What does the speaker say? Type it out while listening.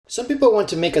Some people want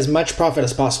to make as much profit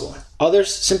as possible.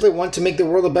 Others simply want to make the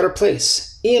world a better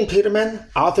place. Ian Peterman,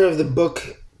 author of the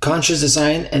book Conscious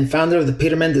Design and founder of the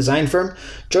Peterman design firm,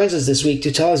 joins us this week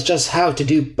to tell us just how to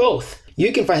do both.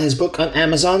 You can find his book on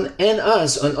Amazon and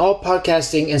us on all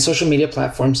podcasting and social media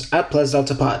platforms at Plus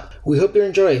Delta Pod. We hope you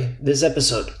enjoy this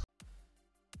episode.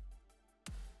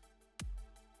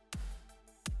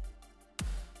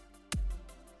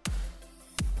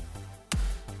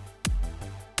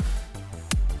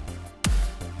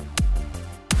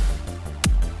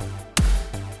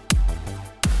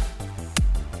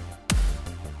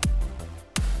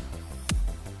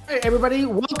 All right, everybody,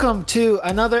 welcome to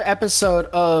another episode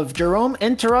of Jerome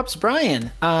Interrupts Brian,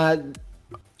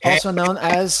 also known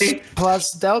as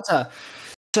Plus Delta.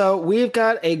 So we've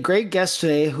got a great guest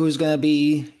today who's going to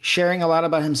be sharing a lot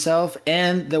about himself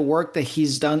and the work that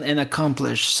he's done and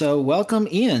accomplished. So welcome,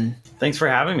 Ian. Thanks for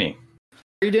having me. How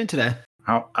are you doing today?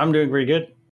 I'm doing pretty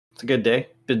good. It's a good day.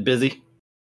 Been busy.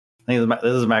 I think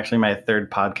this is actually my third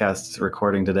podcast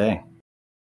recording today.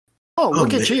 Oh,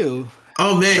 look at you.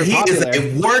 Oh man, You're he popular. is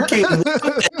a working woman.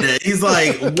 He's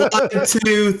like 1,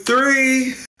 2,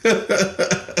 3.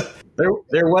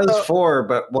 There was 4,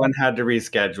 but one had to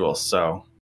reschedule, so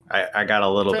I got a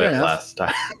little Fair bit enough. less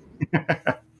time.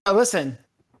 Listen,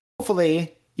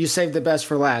 hopefully you save the best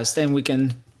for last and we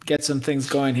can get some things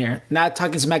going here. Not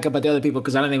talking smack about the other people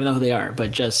because I don't even know who they are,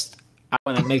 but just I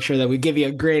want to make sure that we give you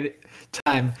a great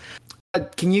time.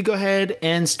 Can you go ahead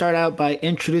and start out by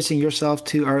introducing yourself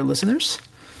to our listeners?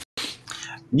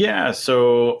 Yeah,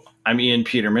 so I'm Ian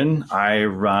Peterman. I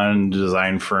run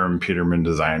design firm Peterman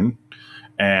Design,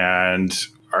 and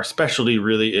our specialty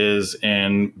really is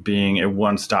in being a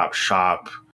one-stop shop,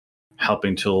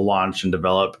 helping to launch and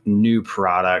develop new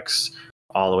products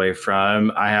all the way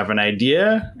from I have an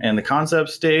idea and the concept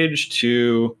stage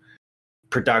to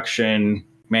production,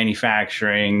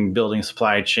 manufacturing, building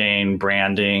supply chain,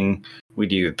 branding. We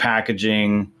do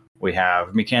packaging. We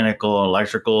have mechanical,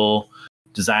 electrical,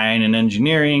 design and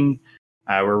engineering.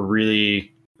 We're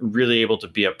really able to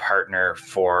be a partner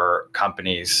for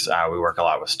companies. We work a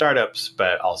lot with startups,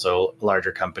 but also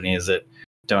larger companies that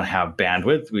don't have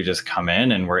bandwidth. We just come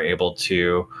in and we're able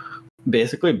to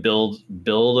basically build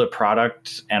a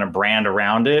product and a brand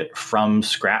around it from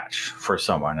scratch for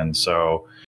someone. And so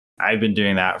I've been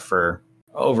doing that for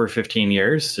over 15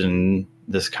 years. And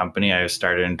this company I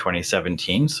started in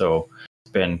 2017. So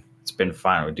it's been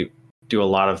fun. We do a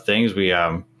lot of things. We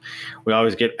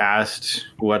always get asked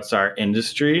what's our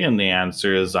industry, and the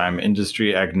answer is I'm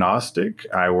industry agnostic.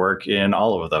 I work in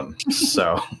all of them.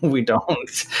 So we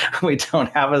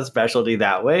don't have a specialty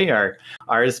that way.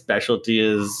 Our specialty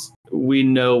is we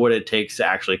know what it takes to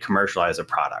actually commercialize a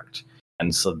product.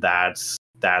 And so that's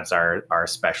our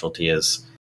specialty, is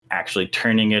actually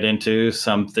turning it into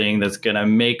something that's going to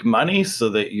make money so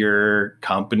that your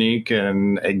company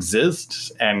can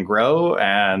exist and grow,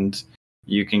 and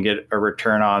you can get a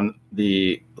return on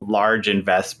the large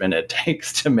investment it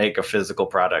takes to make a physical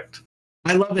product.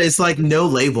 I love it. It's like no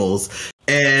labels.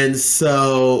 And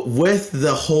so with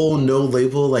the whole no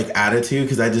label like attitude,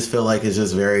 because I just feel like it's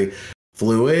just very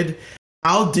fluid.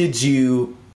 How did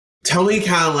you tell me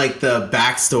kind of like the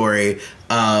backstory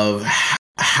of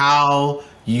how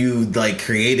you like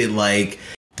created like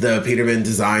the Peterman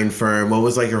design firm? What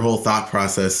was like your whole thought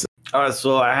process?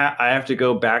 So I have to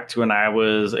go back to when I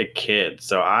was a kid.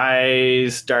 So I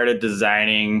started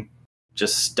designing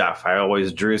just stuff. I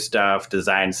always drew stuff,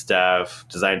 designed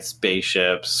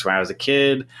spaceships when I was a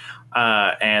kid.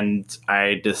 And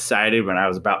I decided when I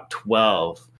was about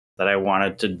 12 that I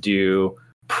wanted to do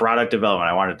product development.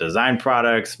 I wanted to design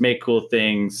products, make cool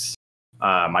things.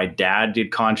 My dad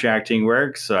did contracting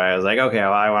work. So I was like, okay,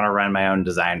 well, I want to run my own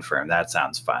design firm. That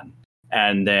sounds fun.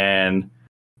 And then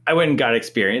I went and got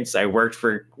experience. I worked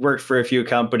for a few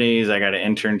companies. I got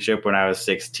an internship when I was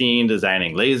 16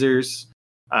 designing lasers,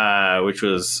 which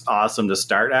was awesome to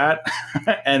start at.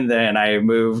 And then I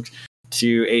moved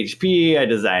to HP. I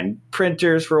designed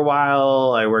printers for a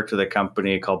while. I worked with a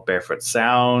company called Barefoot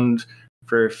Sound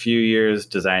for a few years,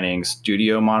 designing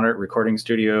recording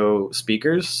studio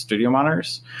speakers, studio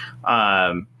monitors.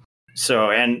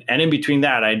 So in between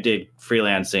that, I did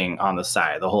freelancing on the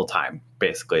side the whole time,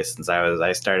 basically, since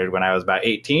I started when I was about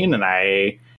 18, and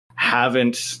I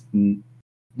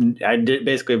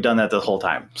basically have done that the whole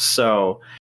time. So,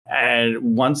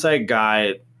 and once I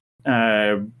got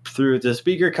through the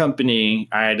speaker company,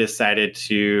 I decided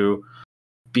to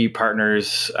be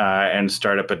partners and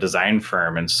start up a design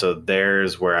firm. And so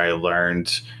there's where I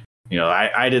learned,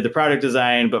 I did the product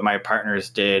design, but my partners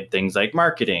did things like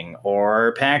marketing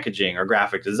or packaging or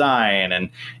graphic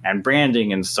design and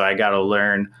branding. And so I got to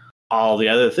learn all the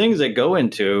other things that go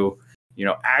into,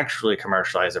 actually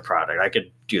commercialize a product. I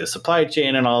could do the supply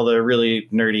chain and all the really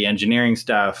nerdy engineering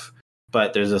stuff,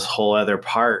 but there's this whole other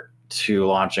part to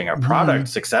launching a product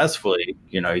successfully.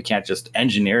 You can't just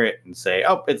engineer it and say,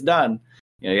 "Oh, it's done."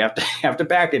 You have to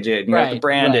package it, and you have to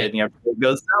brand it, and you have to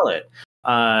go sell it.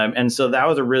 And so that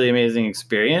was a really amazing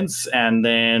experience. And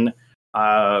then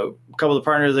a couple of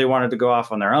partners, they wanted to go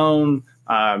off on their own,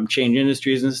 change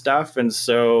industries and stuff. And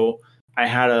so I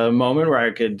had a moment where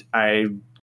I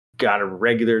got a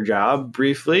regular job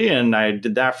briefly, and I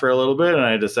did that for a little bit, and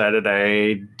I decided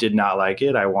I did not like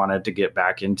it. I wanted to get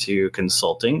back into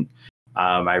consulting.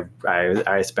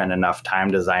 I spent enough time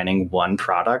designing one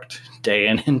product day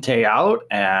in and day out.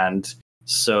 And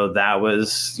so that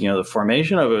was, the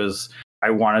formation of it was, I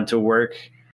wanted to work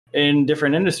in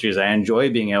different industries. I enjoy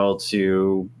being able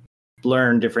to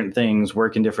learn different things,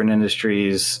 work in different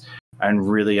industries,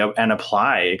 and really and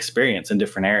apply experience in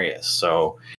different areas.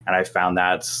 So, and I found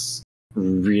that's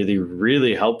really,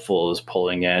 really helpful, is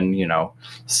pulling in,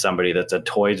 somebody that's a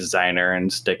toy designer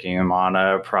and sticking them on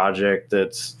a project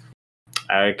that's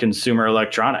a consumer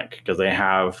electronic, because they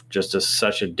have just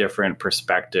such a different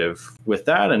perspective with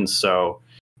that. And so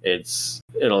it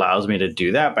allows me to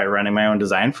do that by running my own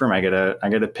design firm. I get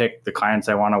to pick the clients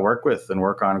I want to work with and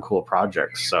work on cool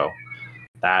projects. So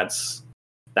that's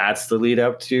the lead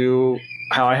up to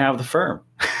how I have the firm.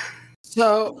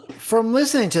 So from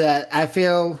listening to that, I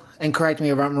feel, and correct me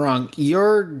if I'm wrong,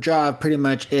 your job pretty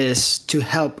much is to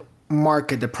help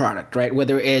market the product, right?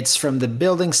 Whether it's from the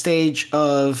building stage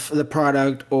of the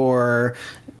product or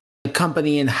the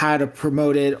company and how to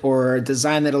promote it or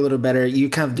design it a little better, you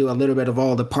kind of do a little bit of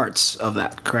all the parts of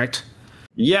that, correct?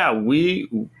 Yeah,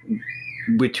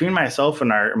 between myself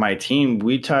and my team,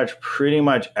 we touch pretty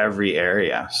much every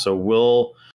area. So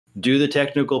we'll do the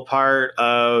technical part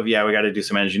of, we got to do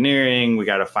some engineering, we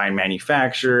got to find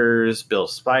manufacturers,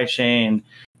 build supply chain.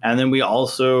 And then we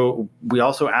also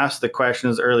ask the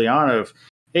questions early on of,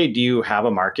 hey, do you have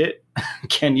a market?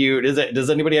 Does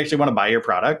anybody actually want to buy your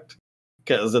product?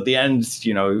 Because at the end,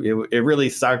 it really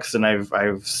sucks. And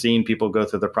I've seen people go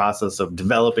through the process of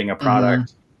developing a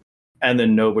product and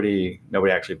then nobody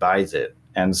actually buys it.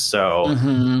 And so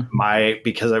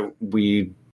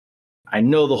I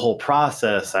know the whole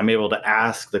process, I'm able to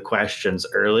ask the questions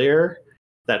earlier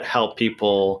that help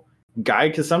people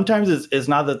guide, because sometimes it's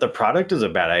not that the product is a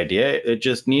bad idea. It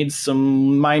just needs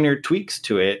some minor tweaks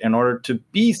to it in order to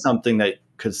be something that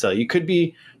could sell. You could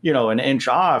be, an inch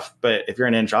off, but if you're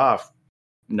an inch off,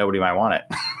 nobody might want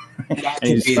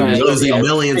it. You're losing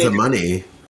millions of money.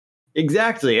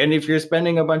 Exactly. And if you're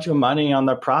spending a bunch of money on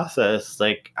the process,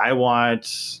 like, I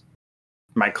want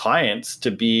my clients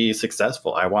to be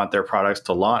successful. I want their products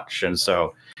to launch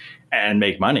and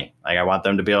make money. Like, I want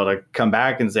them to be able to come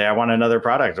back and say, I want another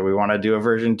product, or we want to do a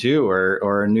version 2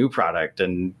 or a new product.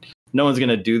 And no one's going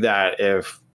to do that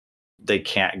if they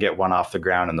can't get one off the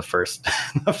ground in the first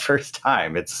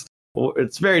time. It's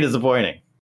very disappointing.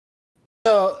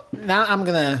 So now I'm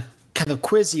going to kind of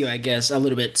quiz you, I guess, a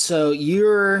little bit. So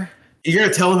you're going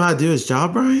to tell him how to do his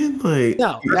job, Brian?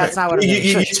 No, that's not what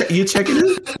you checking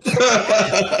it?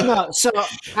 No, so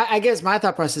I guess my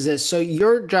thought process is, so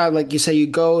your job, like you say, you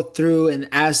go through and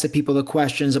ask the people the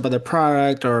questions about the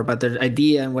product or about their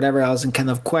idea and whatever else, and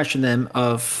kind of question them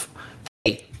of,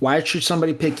 hey, why should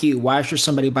somebody pick you? Why should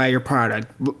somebody buy your product?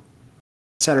 Et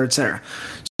cetera, et cetera.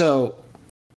 So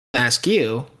ask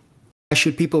you, why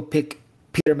should people pick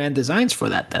Peterman Designs for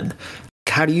that then?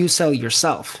 How do you sell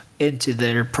yourself into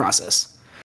their process?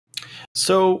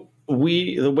 So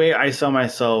the way I sell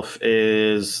myself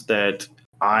is that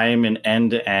I'm an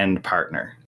end-to-end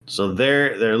partner. So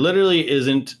there literally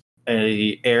isn't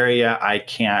an area I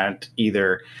can't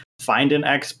either find an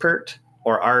expert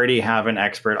or already have an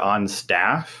expert on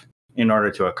staff in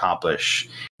order to accomplish.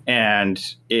 And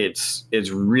it's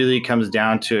really comes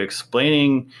down to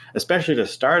explaining, especially to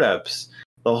startups,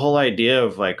 the whole idea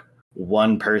of like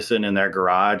one person in their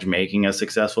garage making a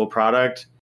successful product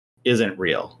isn't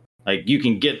real. Like, you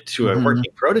can get to a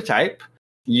working prototype,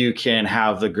 you can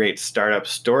have the great startup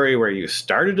story where you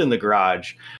started in the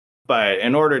garage, but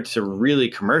in order to really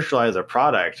commercialize a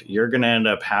product, you're going to end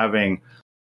up having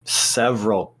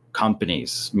several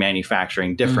companies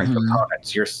manufacturing different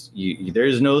components.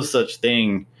 There's no such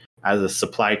thing as a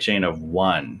supply chain of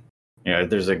one.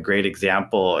 There's a great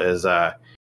example is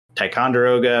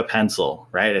Ticonderoga pencil,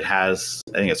 right? It has,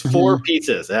 I think it's 4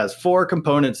 pieces. It has 4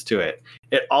 components to it.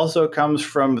 It also comes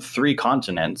from 3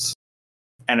 continents,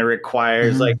 and it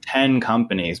requires like 10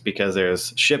 companies, because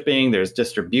there's shipping, there's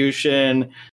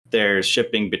distribution, There's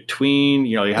shipping between,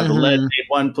 you have the lead made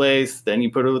one place, then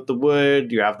you put it with the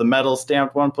wood, you have the metal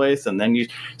stamped one place, and then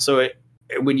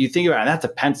when you think about it, that's a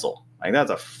pencil. Like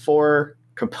that's a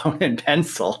 4-component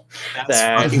pencil.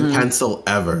 That's fucking pencil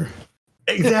ever.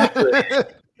 Exactly.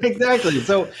 Exactly.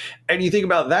 So, and you think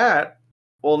about that,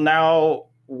 well, now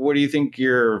what do you think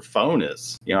your phone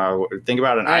is? Think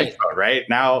about an iPhone, right?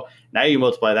 Now you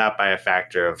multiply that by a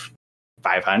factor of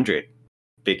 500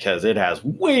 because it has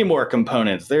way more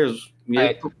components. It's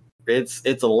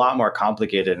a lot more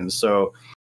complicated. And so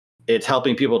it's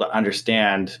helping people to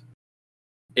understand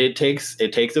it takes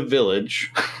a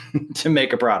village to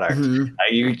make a product.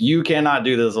 You cannot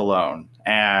do this alone.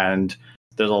 And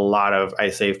there's I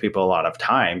save people a lot of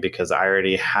time because I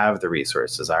already have the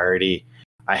resources.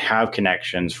 I have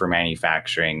connections for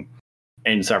manufacturing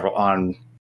in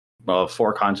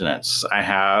 4 continents. I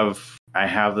have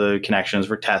the connections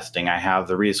for testing. I have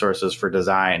the resources for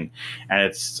design.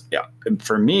 And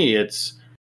for me,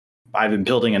 I've been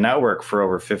building a network for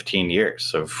over 15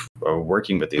 years of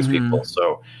working with these people.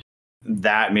 So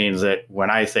that means that when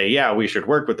I say, yeah, we should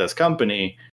work with this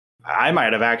company, I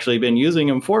might have actually been using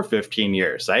them for 15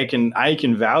 years. I can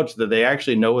vouch that they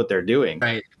actually know what they're doing.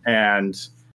 Right. And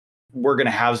we're going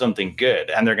to have something good,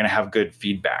 and they're going to have good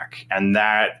feedback. And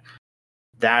that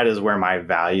is where my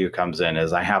value comes in,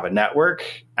 is I have a network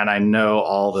and I know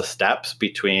all the steps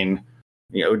between,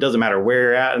 it doesn't matter where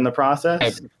you're at in the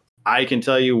process. I can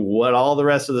tell you what all the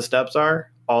rest of the steps are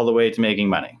all the way to making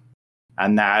money.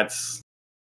 And that's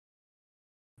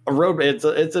a road.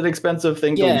 It's an expensive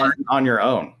thing to learn on your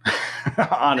own.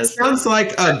 Honestly, it sounds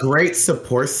like a great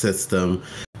support system,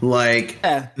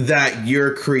 that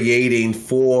you're creating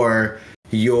for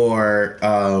your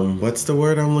what's the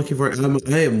word I'm looking for?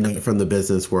 I am not from the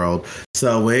business world,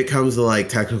 so when it comes to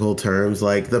technical terms,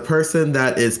 the person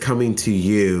that is coming to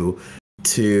you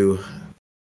to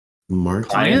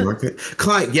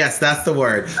client, yes, that's the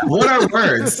word. What are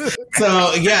words?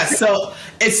 So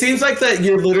it seems like that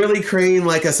you're literally creating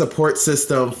a support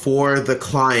system for the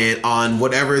client on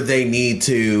whatever they need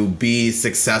to be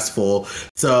successful.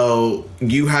 So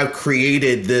you have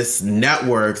created this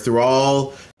network through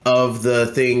all of the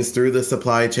things, through the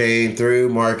supply chain, through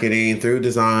marketing, through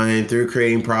design, through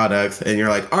creating products, and you're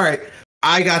like, all right,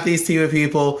 I got these team of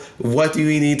people. What do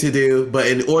we need to do? But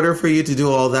in order for you to do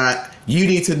all that, you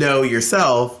need to know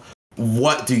yourself.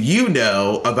 What do you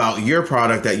know about your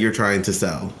product that you're trying to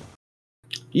sell?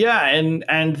 Yeah,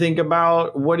 and think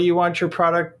about, what do you want your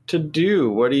product to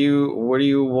do? What do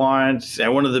you want?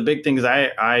 And one of the big things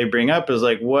I bring up is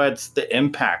what's the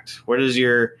impact? What is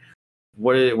your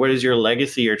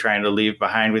legacy you're trying to leave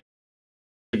behind?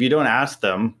 If you don't ask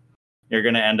them, you're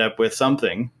going to end up with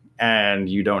something. And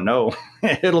you don't know.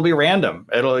 It'll be random.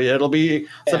 It'll be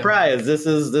surprise. This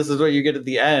is what you get at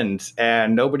the end,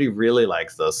 and nobody really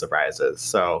likes those surprises.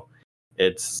 So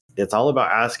it's all about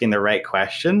asking the right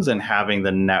questions and having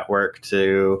the network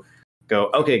to go,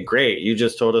 okay, great, you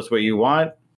just told us what you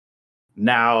want.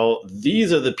 Now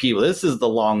these are the people. This is the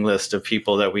long list of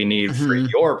people that we need for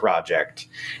your project,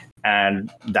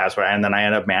 and that's what. And then I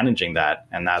end up managing that,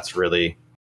 and that's really.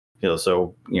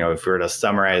 So, if we were to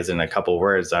summarize in a couple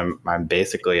words, I'm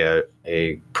basically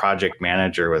a project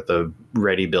manager with a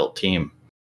ready-built team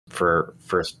for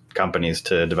companies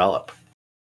to develop.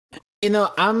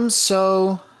 I'm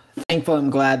so thankful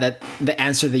and glad that the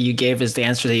answer that you gave is the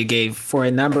answer that you gave for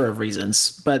a number of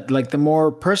reasons. But the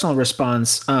more personal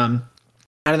response, I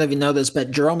don't know if you know this,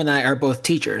 but Jerome and I are both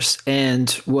teachers.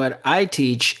 And what I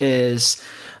teach is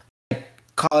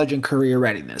college and career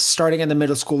readiness, starting at the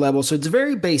middle school level. So it's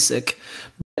very basic,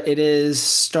 but it is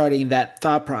starting that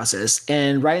thought process.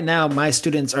 And right now, my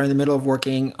students are in the middle of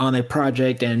working on a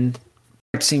project and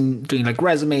practicing doing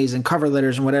resumes and cover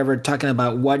letters and whatever, talking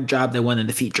about what job they want in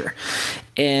the future.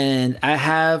 And I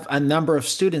have a number of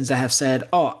students that have said,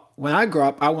 oh, when I grow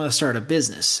up, I want to start a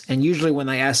business. And usually when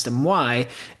I ask them why,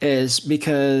 is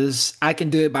because I can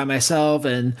do it by myself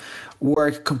and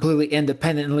work completely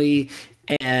independently.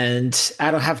 And I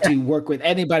don't have to work with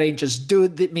anybody, just do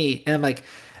it me. And I'm like,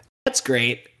 that's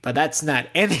great, but that's not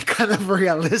any kind of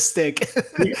realistic.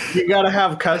 You got to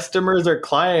have customers or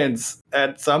clients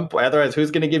at some point. Otherwise,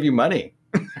 who's going to give you money?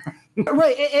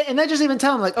 Right. And I just even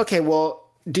tell them okay, well,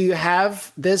 do you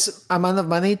have this amount of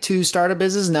money to start a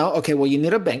business? No. Okay, well, you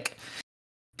need a bank.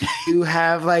 You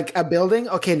have a building.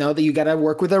 Okay, no, that you got to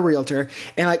work with a realtor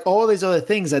and all these other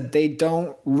things that they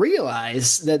don't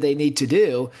realize that they need to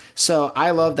do. So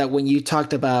I love that when you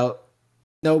talked about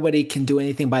nobody can do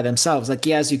anything by themselves.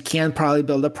 Yes, you can probably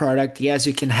build a product. Yes,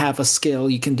 you can have a skill.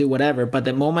 You can do whatever. But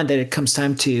the moment that it comes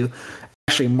time to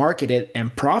actually market it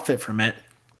and profit from it,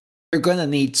 you're going to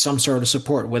need some sort of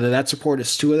support, whether that support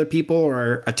is 2 other people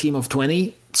or a team of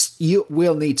 20. You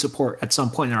will need support at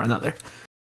some point or another.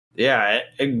 Yeah,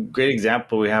 a great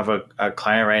example. We have a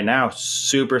client right now,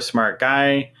 super smart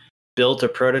guy, built a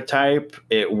prototype.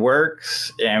 It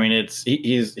works. I mean,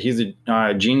 he's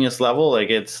a genius level. Like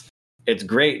it's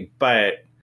great, but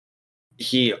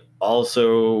he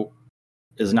also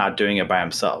is not doing it by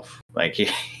himself. Like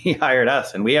he hired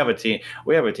us, and we have a team.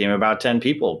 We have a team of about 10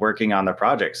 people working on the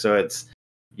project. So it's,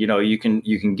 you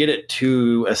can get it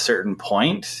to a certain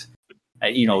point,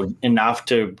 enough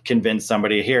to convince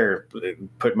somebody, here,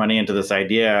 put money into this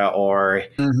idea, or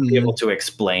be able to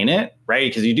explain it, right?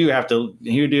 Because you do have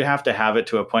to have it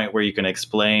to a point where you can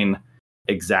explain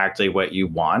exactly what you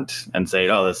want and say,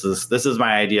 oh, this is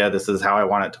my idea, this is how I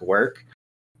want it to work.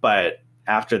 But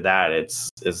after that, it's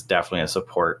definitely a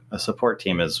support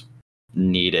team is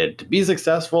needed to be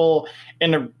successful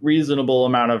in a reasonable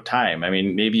amount of time. I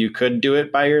mean, maybe you could do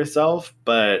it by yourself,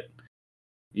 but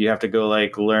you have to go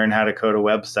learn how to code a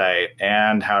website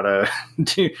and how to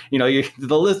do,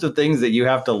 the list of things that you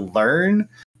have to learn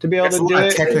to be able to do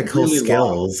it. Technical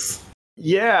skills. Long.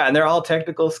 Yeah. And they're all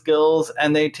technical skills,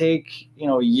 and they take,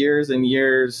 years and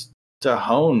years to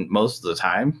hone most of the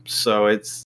time. So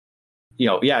it's,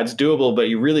 it's doable, but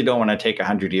you really don't want to take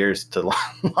 100 years to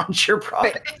launch your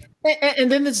product.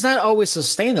 And then it's not always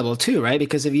sustainable too, right?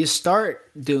 Because if you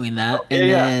start doing that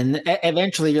then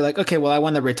eventually you're like, okay, well, I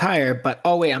want to retire, but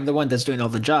oh wait, I'm the one that's doing all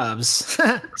the jobs.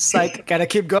 It's like, gotta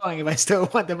keep going if I still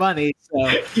want the money.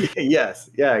 So.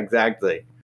 Yes. Yeah, exactly.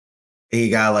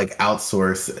 You gotta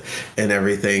outsource and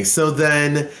everything. So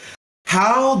then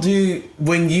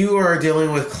when you are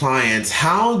dealing with clients,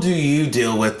 how do you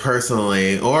deal with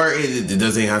personally, or it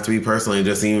doesn't have to be personally,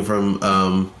 just even from,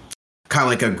 kind of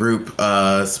like a group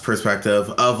perspective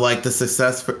of the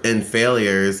success and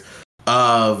failures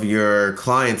of your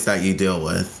clients that you deal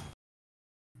with?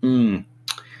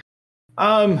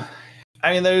 I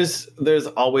mean, there's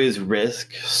always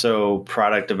risk. So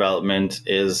product development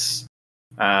is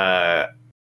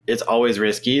it's always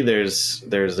risky. There's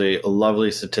a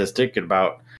lovely statistic at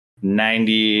about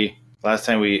 90. Last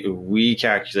time we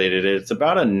calculated it, it's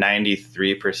about a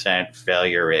 93%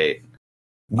 failure rate.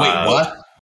 Wait, what?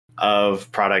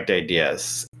 Of product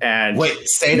ideas. And wait,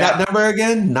 say that number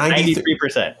again.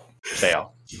 93%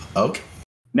 fail. Okay.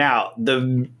 Now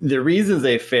the reasons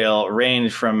they fail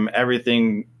range from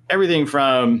everything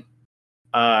from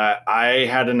I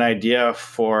had an idea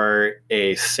for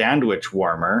a sandwich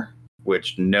warmer,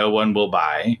 which no one will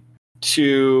buy,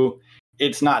 to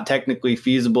it's not technically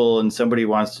feasible and somebody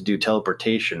wants to do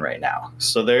teleportation right now.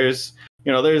 So there's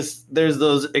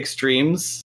those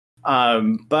extremes.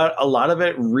 But a lot of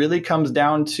it really comes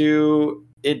down to,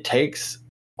 it takes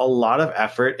a lot of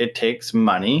effort. It takes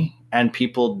money, and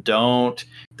people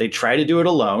they try to do it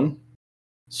alone.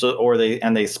 So,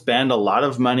 they spend a lot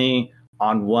of money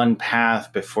on one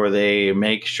path before they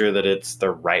make sure that it's the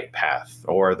right path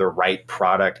or the right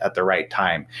product at the right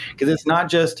time. Because it's not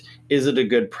just, is it a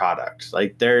good product?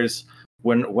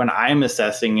 When I'm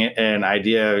assessing an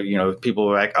idea, people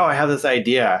are like, oh, I have this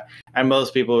idea. And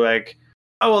most people are like,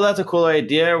 oh, well, that's a cool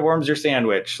idea. It warms your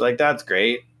sandwich. That's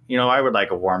great. I would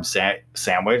like a warm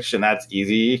sandwich, and that's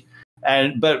easy.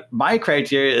 But my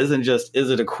criteria isn't just,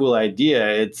 is it a cool idea?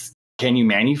 It's, can you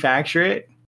manufacture it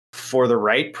for the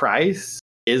right price?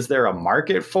 Is there a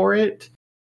market for it?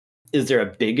 Is there a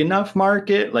big enough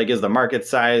market? Is the market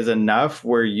size enough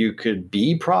where you could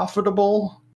be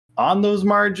profitable on those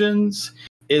margins?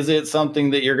 Is it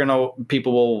something that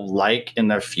people will like in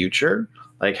the future?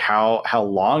 How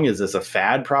long is this a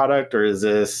fad product, or is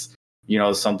this,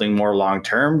 something more long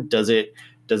term? Does it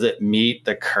meet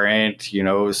the current,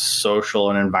 social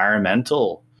and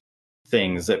environmental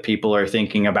things that people are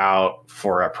thinking about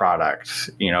for a product?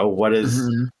 What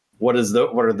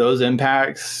are those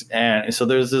impacts? And so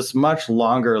there's this much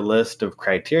longer list of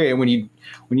criteria. When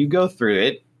you go through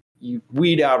it, you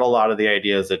weed out a lot of the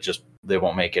ideas that just, they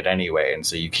won't make it anyway. And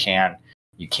so you can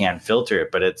filter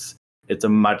it, but it's a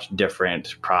much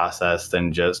different process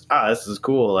than just, this is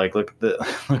cool. Look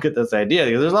at this idea.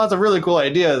 Because there's lots of really cool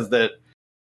ideas that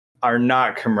are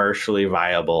not commercially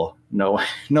viable. No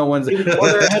one's, or they're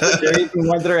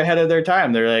ones that are ahead of their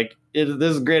time. They're like, this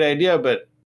is a great idea, but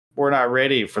we're not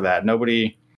ready for that.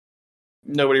 Nobody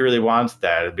really wants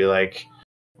that. It'd be like,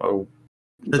 oh,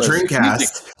 the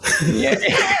Dreamcast. Yeah.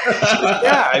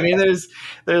 Yeah. I mean, there's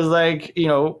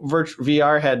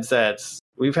VR headsets.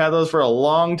 We've had those for a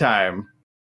long time.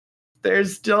 They're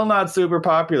still not super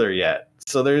popular yet.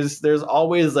 So there's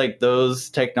always those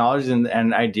technologies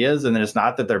and ideas, and it's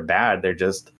not that they're bad. They're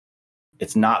just,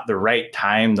 it's not the right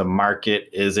time. The market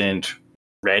isn't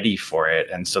ready for it.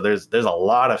 And so there's a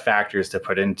lot of factors to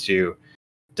put into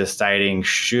deciding,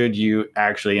 should you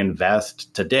actually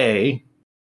invest today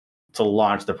to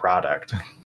launch the product?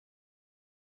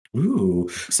 Ooh.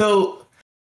 So,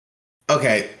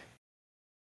 okay.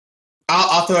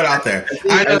 I'll throw it out there.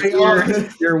 I know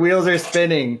your wheels are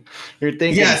spinning. You're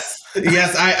thinking. Yes,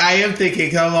 I am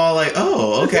thinking. I'm all like,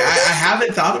 oh, okay. I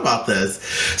haven't thought about this.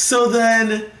 So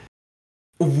then,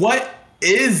 what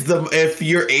is if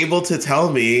you're able to tell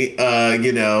me,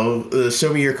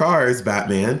 show me your cars,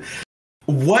 Batman.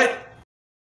 What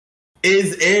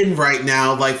is in right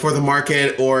now, like for the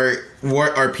market, or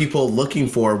what are people looking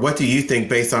for? What do you think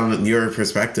based on your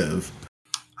perspective?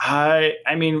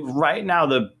 I mean, right now,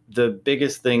 the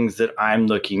biggest things that I'm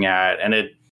looking at, and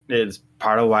it's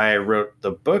part of why I wrote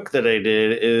the book that I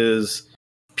did, is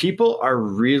people are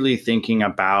really thinking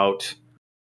about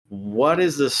what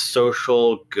is the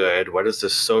social good, what is the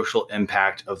social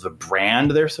impact of the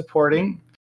brand they're supporting.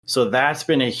 So that's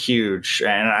been a huge,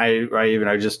 and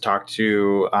I just talked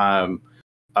to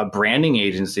a branding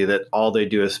agency that all they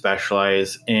do is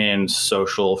specialize in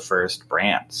social first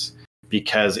brands,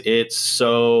 because it's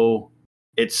so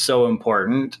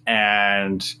important.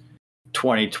 And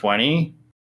 2020,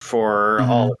 for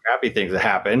all the crappy things that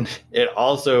happened, it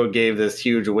also gave this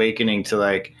huge awakening to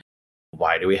like,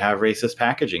 why do we have racist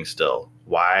packaging still?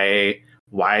 Why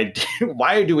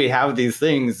do we have these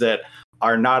things that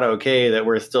are not okay, that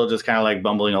we're still just kind of like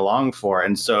bumbling along for?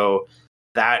 And so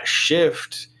that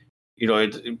shift,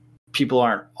 people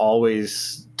aren't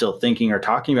always still thinking or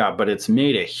talking about, but it's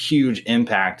made a huge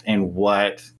impact in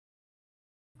what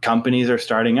companies are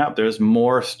starting up. There's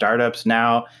more startups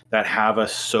now that have a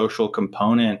social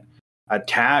component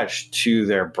attached to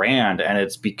their brand, and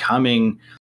it's becoming,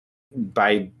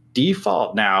 by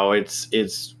default now,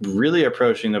 it's really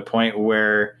approaching the point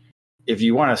where if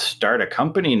you want to start a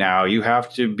company now, you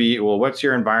have to be, well, what's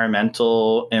your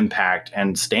environmental impact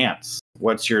and stance?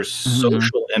 What's your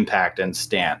social impact and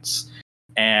stance?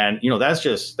 And that's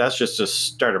just to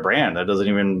start a brand. That doesn't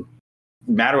even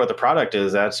matter what the product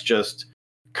is. That's just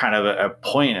kind of a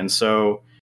point. And so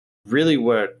really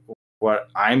what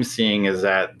I'm seeing is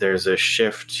that there's a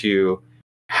shift to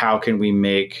how can we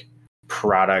make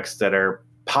products that are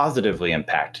positively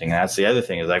impacting. And that's the other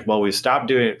thing, is like, well, we stopped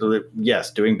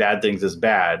doing bad things is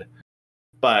bad,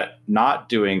 but not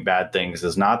doing bad things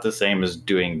is not the same as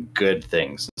doing good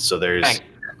things. So there's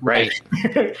right.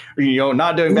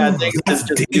 Not doing bad things is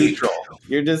just neutral.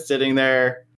 You're just sitting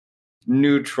there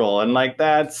neutral, and like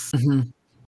that's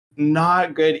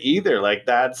not good either. Like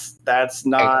that's not it's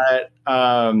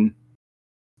not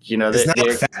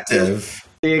effective.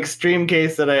 The extreme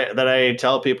case that I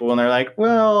tell people when they're like,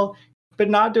 well, but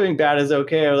not doing bad is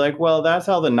okay. I'm like, well, that's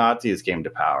how the Nazis came to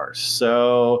power.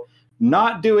 So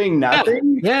not doing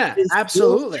nothing is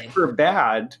absolutely super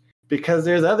bad, because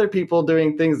there's other people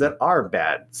doing things that are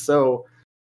bad. So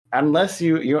unless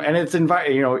and it's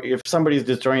if somebody's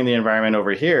destroying the environment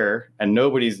over here and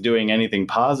nobody's doing anything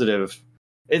positive,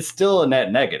 it's still a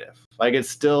net negative. Like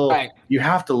it's still, you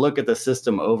have to look at the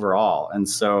system overall. And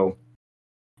so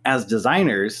as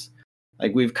designers,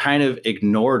 like we've kind of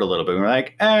ignored a little bit. We're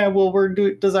like, well, we're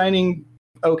designing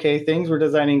okay things. We're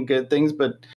designing good things,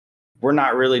 but we're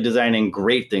not really designing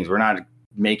great things. We're not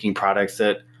making products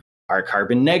that are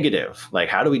carbon negative. Like,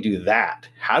 how do we do that?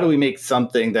 How do we make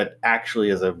something that actually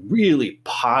is a really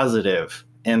positive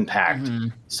impact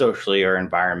socially or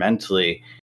environmentally,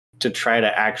 to try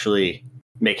to actually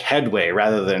make headway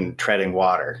rather than treading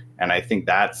water? And I think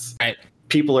that's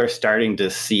people are starting to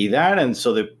see that. And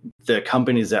so the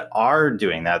companies that are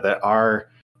doing that are,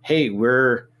 hey,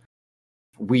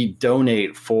 we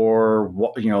donate for,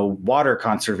 water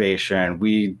conservation.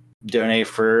 We donate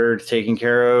for taking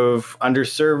care of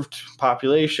underserved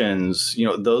populations.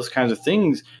 Those kinds of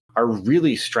things are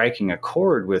really striking a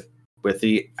chord with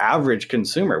the average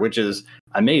consumer, which is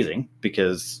amazing,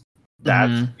 because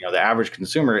that's, the average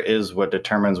consumer is what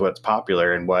determines what's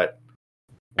popular and what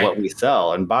we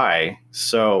sell and buy.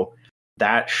 So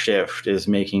that shift is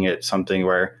making it something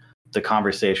where the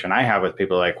conversation I have with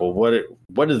people are like, well,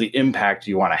 what is the impact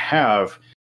you want to have?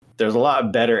 There's a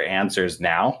lot better answers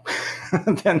now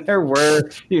than there were,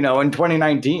 in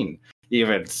 2019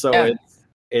 even. So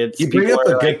it's you bring up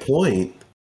a good point.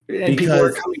 And people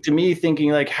are coming to me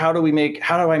thinking like, how do I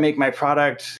make my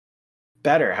product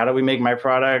better? How do we make my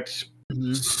product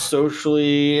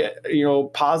socially,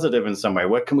 positive in some way?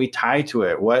 What can we tie to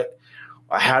it?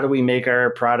 How do we make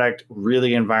our product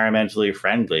really environmentally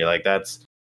friendly? Like that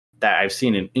I've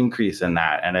seen an increase in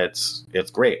that, and it's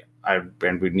great.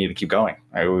 And we need to keep going.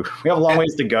 We have a long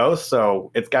ways to go,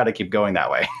 so it's got to keep going that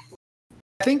way.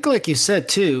 I think, like you said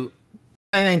too,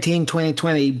 2019,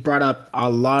 2020 brought up a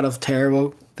lot of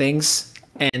terrible things,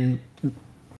 and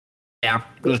yeah,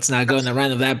 let's not go in the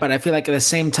round of that. But I feel like at the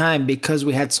same time, because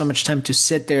we had so much time to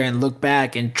sit there and look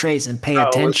back and trace and pay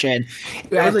attention,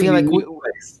 I feel like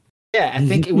yeah, I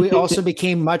think we also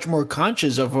became much more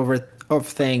conscious of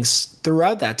things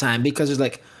throughout that time, because it's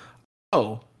like,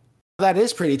 oh, that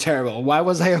is pretty terrible. Why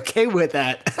was I okay with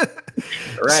that?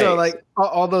 Right. So like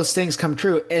all those things come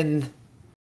true. And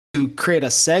to create a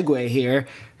segue here,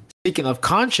 speaking of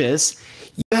conscious,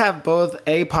 you have both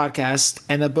a podcast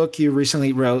and a book you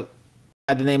recently wrote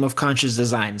by the name of Conscious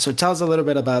Design. So tell us a little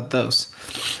bit about those.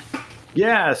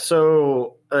 Yeah,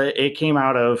 so it came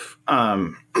out of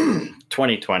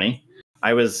 2020.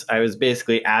 I was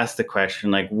basically asked the question,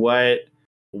 like, what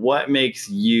makes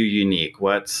you unique?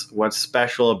 What's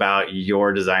special about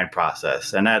your design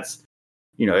process? And that's,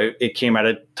 it came at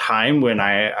a time when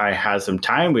I had some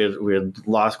time. We had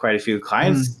lost quite a few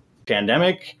clients,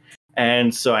 pandemic,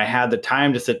 and so I had the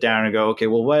time to sit down and go, okay,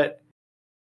 well,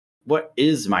 what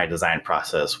is my design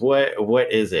process?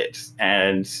 What is it?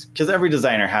 And because every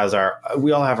designer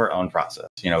we all have our own process.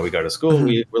 We go to school,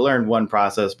 we learn one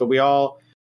process, but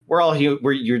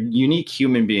we're unique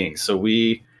human beings. So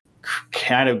we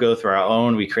kind of go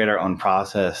through we create our own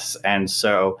process. And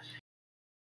so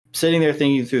sitting there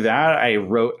thinking through that, I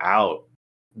wrote out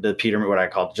the Peterman, what I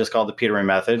called the Peterman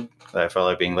method. I felt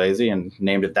like being lazy and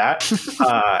named it that.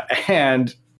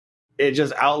 And it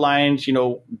just outlined,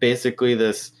 basically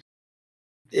this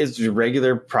is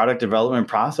regular product development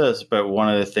process. But one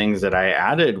of the things that I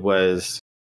added was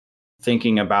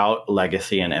thinking about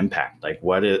legacy and impact. Like,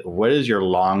 what is your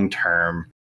long-term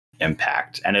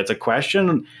impact? And it's a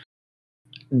question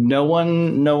no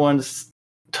one's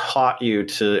taught you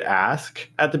to ask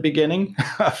at the beginning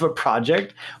of a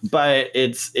project, but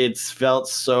it's felt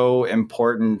so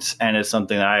important, and it's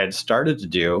something that I had started to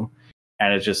do,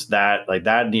 and it's just that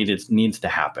needs to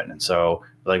happen. And so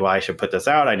well, I should put this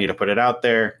out. I need to put it out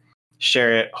there,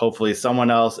 share it. Hopefully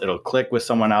someone else, it'll click with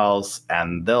someone else,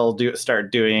 and they'll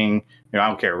start doing, I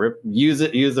don't care, use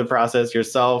the process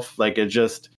yourself. Like,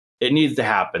 it needs to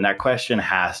happen. That question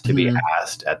has to be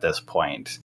asked at this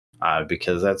point,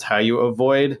 because that's how you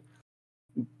avoid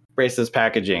racist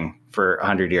packaging for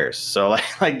 100 years. So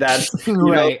like that's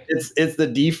right. It's the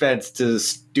defense to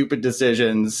stupid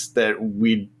decisions that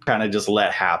we kind of just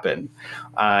let happen.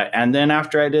 And then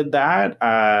after I did that,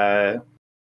 I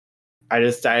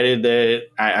decided that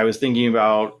I was thinking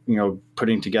about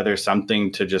putting together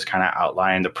something to just kind of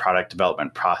outline the product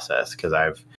development process, because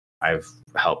I've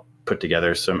helped put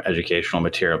together some educational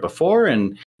material before,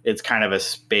 and it's kind of a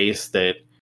space that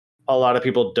a lot of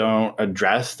people don't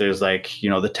address. There's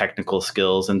the technical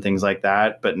skills and things like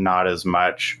that, but not as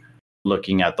much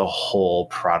looking at the whole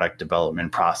product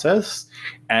development process.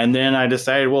 And then I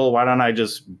decided, well, why don't I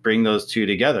just bring those two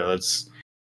together? Let's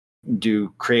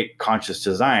create conscious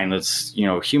design. Let's,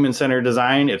 human-centered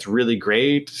design. It's really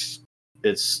great.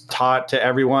 It's taught to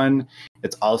everyone.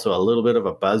 It's also a little bit of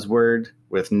a buzzword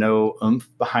with no oomph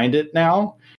behind it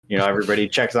now. Everybody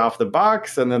checks off the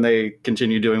box and then they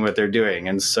continue doing what they're doing.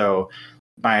 And so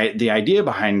the idea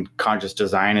behind conscious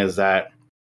design is that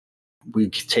we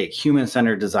take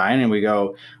human-centered design and we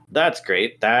go, that's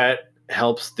great. That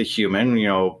helps the human,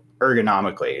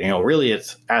 ergonomically. Really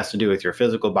it has to do with your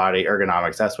physical body,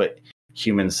 ergonomics. That's what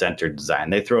human-centered design.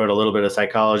 They throw in a little bit of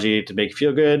psychology to make you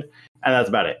feel good, and that's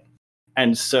about it.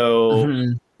 And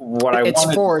so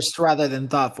it's forced rather than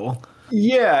thoughtful.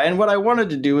 Yeah, and what I wanted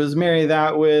to do is marry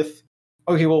that with,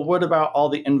 okay, well, what about all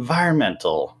the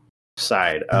environmental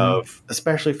side of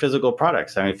especially physical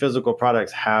products? I mean, physical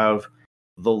products have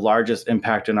the largest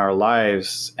impact in our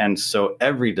lives, and so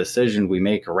every decision we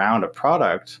make around a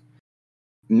product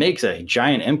makes a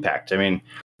giant impact. I mean,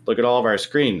 look at all of our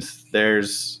screens.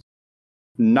 There's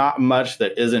not much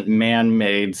that isn't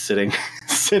man-made sitting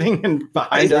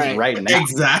behind us right now.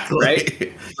 Exactly.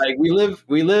 Right? Like we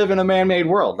live in a man-made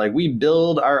world. Like we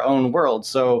build our own world.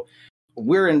 So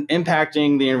we're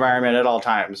impacting the environment at all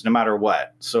times, no matter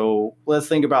what. So let's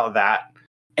think about that,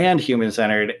 and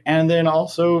human-centered, and then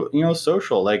also,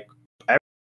 social. Like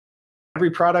every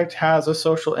product has a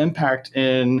social impact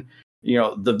in,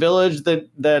 the village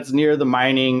that's near the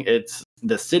mining. It's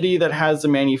the city that has the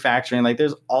manufacturing. Like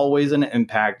there's always an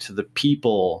impact to the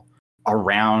people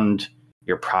around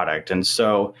your product. And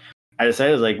so I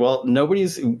decided, well,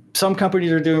 some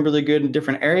companies are doing really good in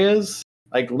different areas.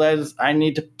 I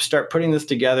need to start putting this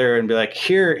together and be like,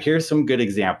 here's some good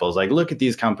examples. Like, look at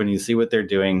these companies, see what they're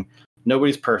doing.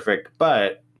 Nobody's perfect,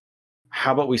 but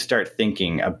how about we start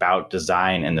thinking about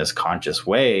design in this conscious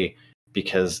way?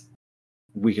 Because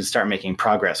we can start making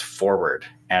progress forward.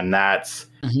 And that's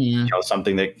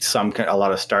something that a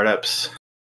lot of startups,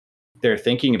 they're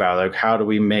thinking about, like, how do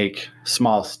we make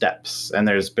small steps? And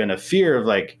there's been a fear of,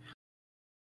 like,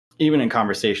 even in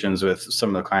conversations with some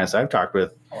of the clients I've talked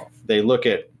with, they look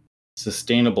at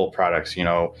sustainable products,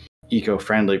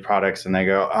 eco-friendly products, and they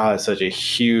go, it's such a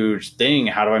huge thing.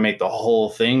 How do I make the whole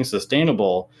thing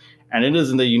sustainable? And it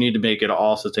isn't that you need to make it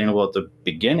all sustainable at the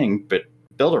beginning, but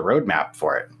build a roadmap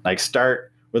for it. Like,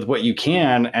 start with what you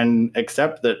can and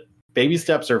accept that baby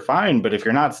steps are fine. But if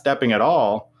you're not stepping at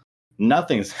all,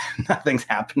 nothing's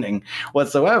happening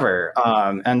whatsoever.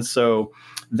 And so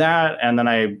that, and then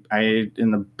I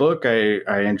in the book, I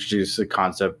introduced the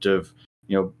concept of,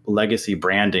 legacy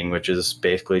branding, which is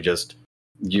basically just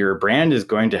your brand is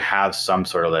going to have some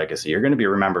sort of legacy. You're going to be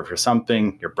remembered for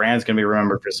something. Your brand's going to be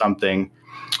remembered for something.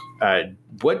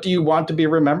 What do you want to be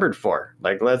remembered for?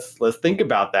 Like, let's think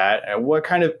about that. And what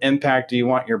kind of impact do you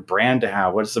want your brand to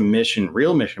have? What's the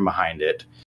real mission behind it?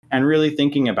 And really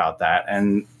thinking about that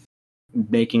and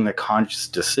making the conscious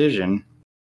decision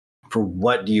for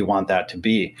what do you want that to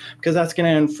be? Because that's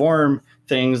going to inform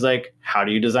things like, how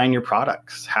do you design your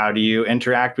products? How do you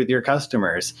interact with your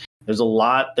customers? There's a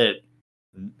lot that,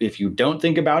 if you don't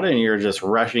think about it and you're just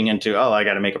rushing into, I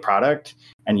got to make a product,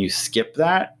 and you skip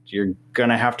that, you're going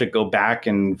to have to go back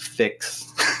and fix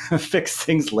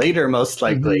things later, most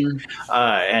likely.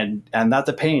 And that's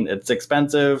a pain. It's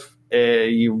expensive.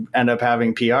 You end up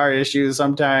having PR issues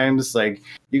sometimes. Like,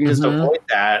 you can just avoid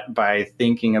that by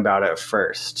thinking about it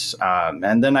first.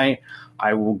 And then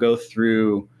I will go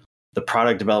through the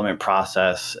product development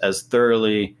process as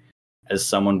thoroughly as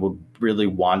someone would really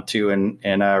want to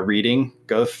in a reading,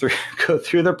 go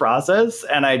through the process.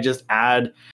 And I just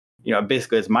add,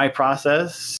 basically it's my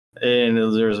process, and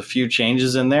there's a few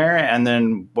changes in there. And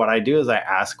then what I do is I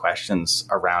ask questions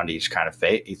around each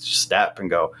each step and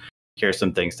go, here's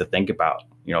some things to think about.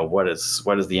 What is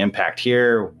the impact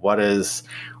here? What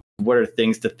are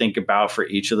things to think about for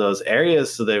each of those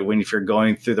areas, so that if you're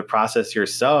going through the process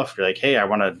yourself, you're like, hey, I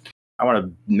want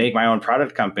to make my own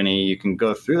product company. You can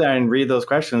go through that and read those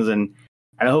questions, and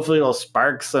hopefully it'll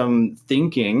spark some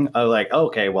thinking of, like,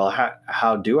 okay, well,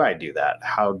 how do I do that?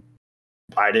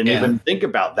 I didn't even think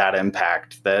about that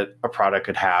impact that a product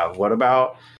could have. What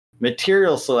about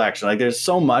material selection? Like, there's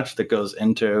so much that goes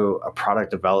into a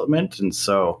product development. And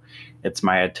so it's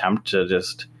my attempt to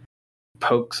just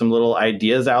poke some little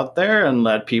ideas out there and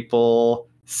let people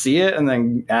see it, and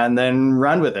then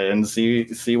run with it and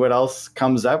see what else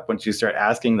comes up once you start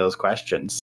asking those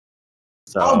questions.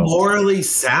 So how morally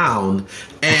sound.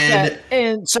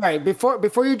 And sorry,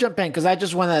 before you jump in, because I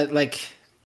just want to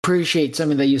appreciate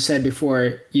something that you said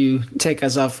before you take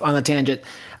us off on a tangent.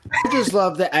 I just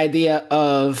love the idea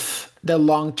of the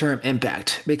long-term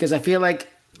impact, because I feel like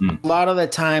a lot of the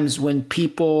times when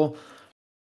people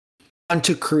want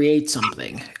to create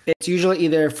something, it's usually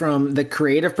either from the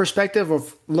creative perspective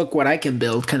of, look what I can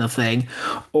build kind of thing,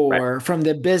 or from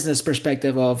the business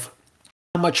perspective of,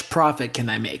 how much profit can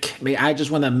I make? I mean, I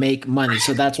just want to make money,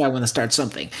 so that's why I want to start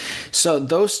something. So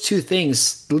those two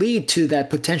things lead to that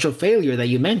potential failure that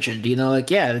you mentioned.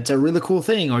 It's a really cool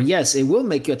thing, or yes, it will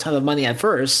make you a ton of money at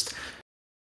first.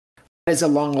 Is it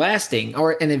long lasting?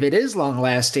 And if it is long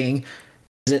lasting,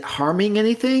 is it harming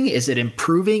anything? Is it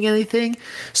improving anything?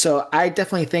 So I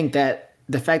definitely think that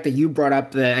the fact that you brought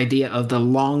up the idea of the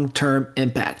long-term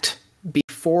impact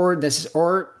before this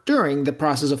or during the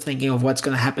process of thinking of what's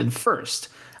going to happen first,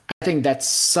 I think that's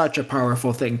such a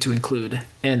powerful thing to include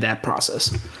in that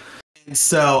process.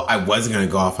 So I wasn't going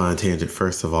to go off on a tangent,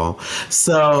 first of all.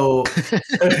 So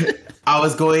I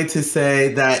was going to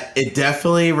say that it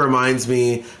definitely reminds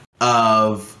me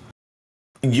of,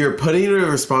 you're putting the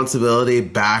responsibility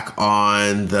back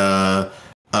on the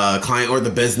client or the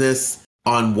business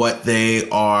on what they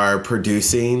are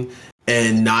producing,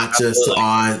 and not just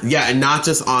on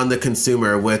the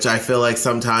consumer, which I feel like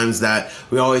sometimes that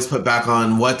we always put back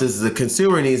on what does the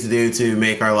consumer needs to do to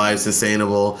make our lives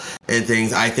sustainable and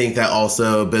things. I think that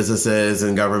also businesses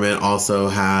and government also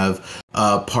have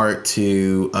a part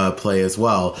to play as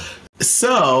well.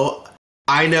 So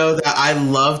I know that I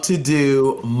love to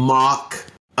do mock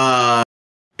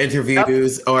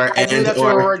interviews where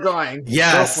we're going.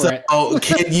 Yeah. So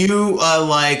can you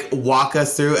walk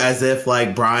us through, as if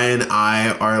Brian and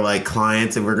I are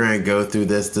clients, and we're going to go through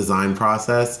this design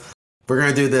process? We're going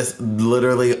to do this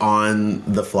literally on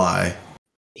the fly.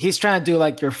 He's trying to do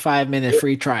your 5-minute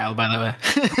free trial, by the way.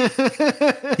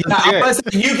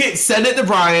 You can send it to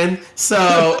Brian,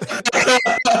 so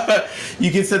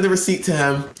you can send the receipt to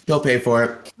him. He'll pay for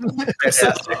it.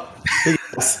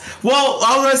 Well,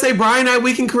 I was gonna say, Brian and I,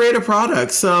 we can create a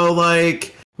product. So,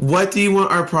 like, what do you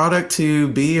want our product to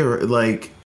be, or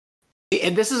like?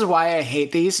 And this is why I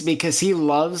hate these, because he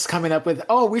loves coming up with,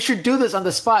 oh, we should do this on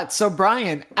the spot. So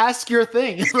Brian, ask your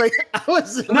thing. Like, I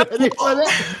was ready for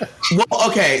that. Well,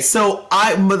 okay. So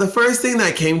but the first thing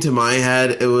that came to my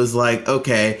head, it was like,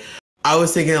 okay, I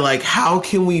was thinking like, how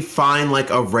can we find like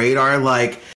a radar?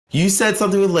 Like you said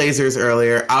something with lasers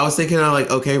earlier. I was thinking of like,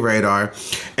 okay, radar.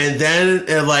 And then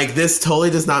like, this totally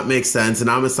does not make sense. And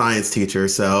I'm a science teacher,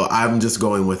 so I'm just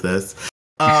going with this.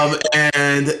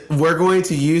 And we're going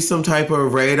to use some type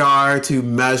of radar to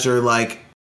measure like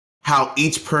how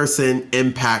each person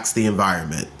impacts the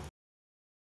environment.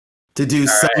 To do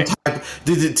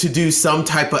to do some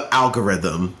type of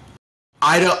algorithm.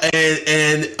 I don't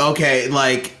and okay,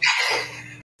 like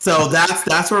so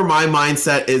that's where my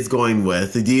mindset is going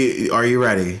with. Are you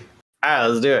ready? All right,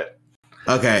 let's do it.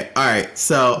 Okay, all right.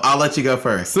 So I'll let you go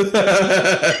first.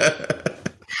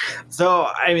 So,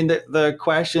 I mean, the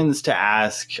questions to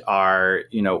ask are,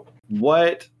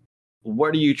 what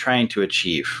are you trying to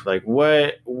achieve? Like,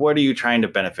 what are you trying to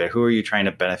benefit? Who are you trying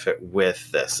to benefit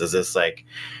with this? Is this like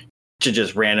to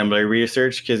just randomly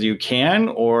research because you can,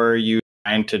 or are you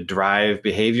trying to drive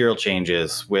behavioral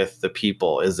changes with the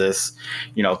people? Is this,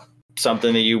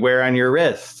 something that you wear on your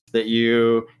wrist that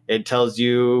it tells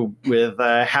you with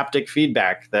haptic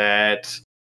feedback that,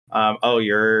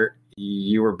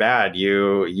 you were bad.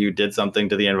 You did something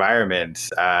to the environment.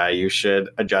 You should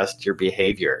adjust your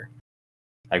behavior.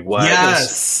 Like what?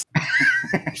 Yes.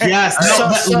 Yes.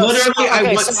 No,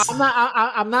 literally, so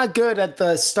I'm not good at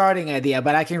the starting idea,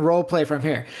 but I can role play from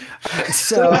here.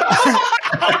 So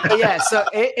yeah. So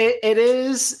it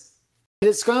is.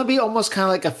 It's going to be almost kind of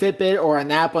like a Fitbit or an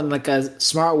app on like a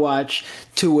smartwatch,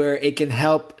 to where it can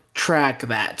help track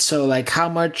that. So like how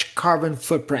much carbon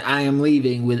footprint I am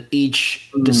leaving with each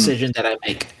decision that I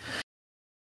make.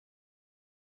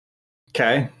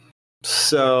 Okay.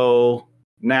 So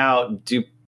now the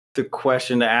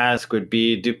question to ask would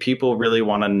be, do people really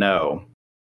want to know?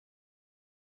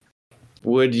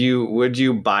 Would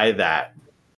you buy that?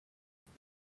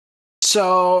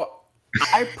 So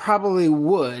I probably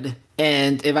would.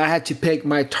 And if I had to pick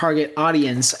my target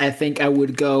audience, I think I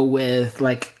would go with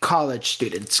like college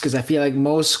students, because I feel like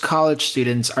most college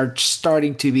students are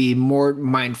starting to be more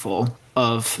mindful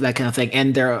of that kind of thing,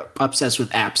 and they're obsessed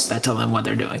with apps that tell them what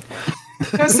they're doing.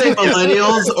 I say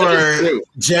millennials or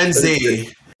Gen Z.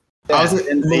 I was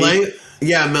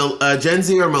Gen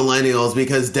Z or millennials,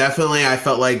 because definitely I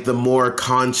felt like the more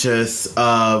conscious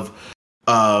of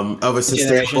a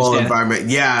sustainable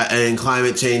environment, and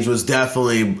climate change was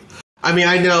definitely. I mean,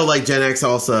 I know like Gen X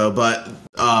also, but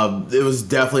it was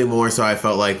definitely more so. I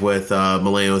felt like with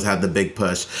millennials had the big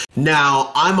push.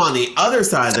 Now I'm on the other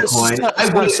side of the coin.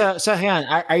 So hang on,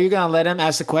 are you gonna let him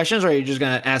ask the questions, or are you just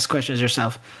gonna ask questions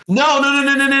yourself? No,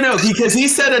 because he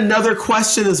said another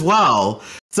question as well.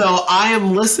 So I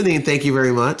am listening. Thank you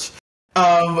very much.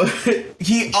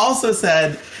 He also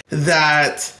said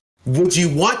that, would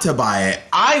you want to buy it?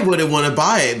 I wouldn't want to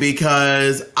buy it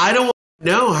because I don't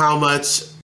know how much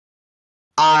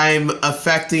I'm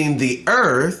affecting the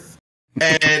earth,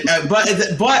 and but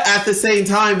at the same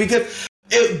time, because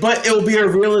it'll be a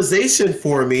realization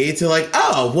for me to like,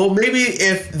 oh, well, maybe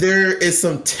if there is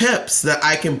some tips that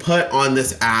I can put on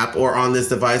this app or on this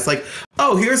device, like,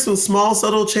 oh, here's some small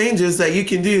subtle changes that you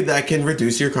can do that can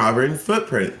reduce your carbon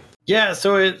footprint. Yeah.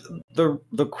 So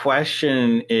the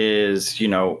question is,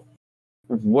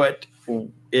 what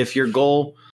if your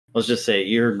goal? Let's just say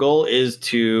your goal is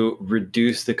to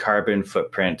reduce the carbon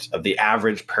footprint of the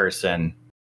average person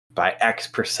by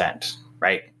X%,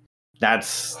 right?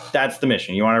 That's the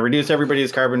mission. You want to reduce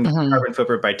everybody's carbon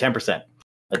footprint by 10%,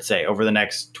 let's say, over the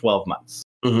next 12 months.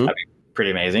 That'd be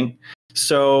pretty amazing.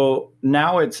 So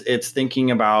now it's thinking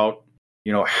about,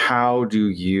 how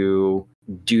do you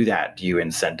do that? Do you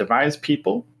incentivize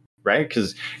people, right?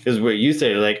 Because what you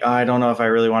say, like, oh, I don't know if I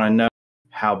really want to know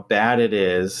how bad it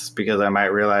is, because I might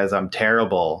realize I'm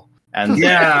terrible, and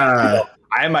I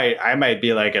might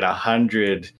be like at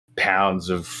 100 pounds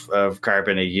of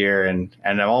carbon a year,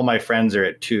 and all my friends are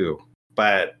at 2.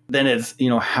 But then it's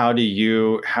how do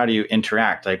you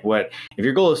interact? Like, what if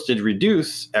your goal is to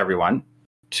reduce everyone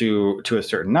to a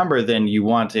certain number? Then you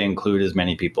want to include as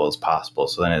many people as possible.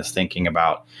 So then it's thinking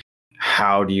about,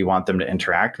 how do you want them to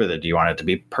interact with it? Do you want it to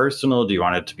be personal? Do you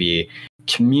want it to be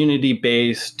community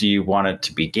based? Do you want it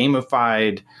to be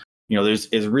gamified?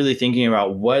 Is really thinking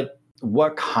about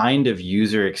what kind of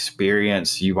user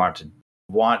experience you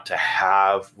want to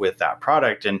have with that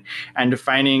product, and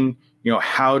defining,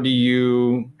 how do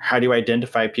you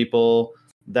identify people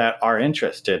that are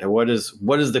interested? What is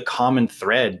the common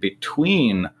thread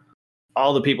between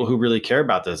all the people who really care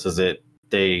about this? Is it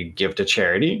they give to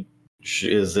charity?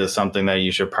 Is this something that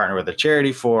you should partner with a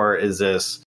charity for? Is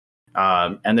this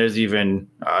and there's even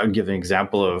I'll give an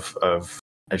example of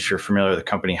if you're familiar with the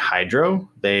company Hydro,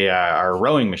 they are a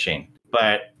rowing machine.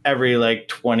 But every like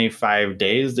 25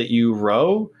 days that you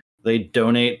row, they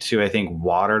donate to, I think,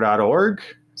 water.org.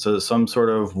 So some sort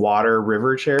of water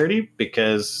river charity,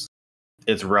 because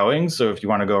it's rowing. So if you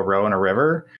want to go row in a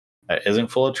river that isn't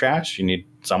full of trash, you need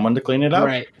someone to clean it up.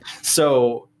 Right.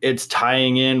 So it's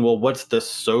tying in, well, what's the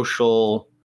social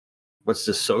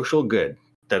good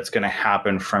that's going to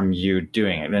happen from you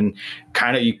doing it? And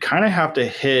you kind of have to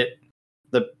hit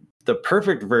the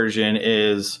perfect version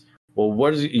is,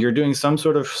 well, you're doing some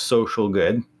sort of social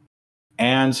good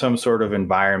and some sort of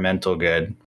environmental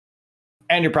good,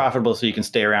 and you're profitable, so you can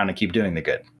stay around and keep doing the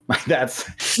good. Like that's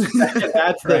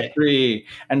the right. Three.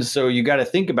 And so you got to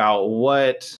think about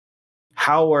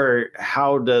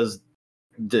how does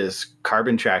this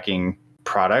carbon tracking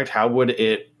product, how would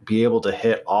it be able to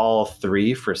hit all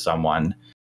three for someone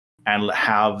and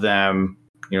have them,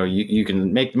 you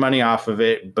can make money off of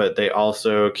it, but they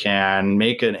also can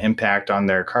make an impact on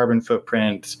their carbon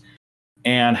footprint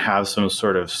and have some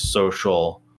sort of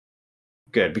social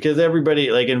good. Because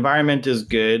everybody, like, environment is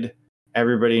good.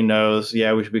 Everybody knows,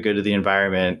 yeah, we should be good to the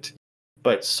environment.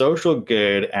 But social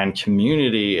good and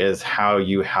community is how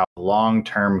you have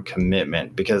long-term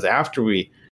commitment. Because after we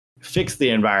fix the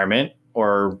environment,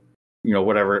 or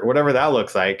whatever that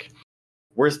looks like,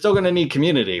 we're still going to need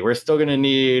community. We're still going to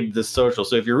need the social.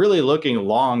 So if you're really looking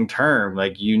long term,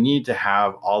 like, you need to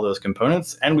have all those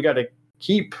components, and we got to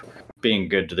keep being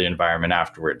good to the environment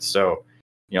afterwards. So,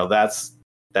 that's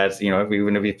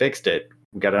even if we fixed it,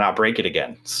 we got to not break it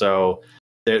again. So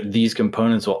these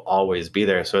components will always be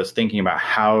there. So it's thinking about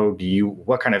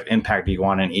what kind of impact do you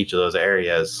want in each of those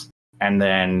areas? And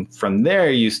then from there,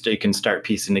 you can start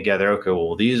piecing together, okay,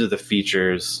 well, these are the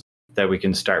features that we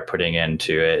can start putting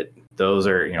into it. Those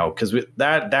are, because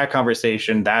that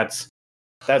conversation, that's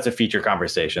a feature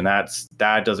conversation.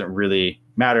 That doesn't really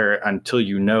matter until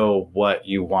you know what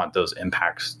you want those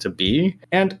impacts to be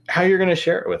and how you're going to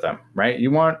share it with them, right?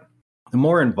 The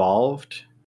more involved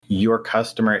your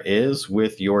customer is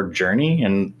with your journey,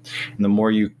 and the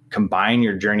more you combine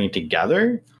your journey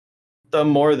together, the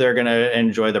more they're going to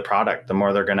enjoy the product, the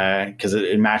more they're going to, because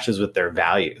it matches with their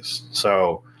values.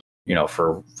 So,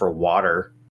 for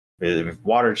water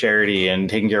charity and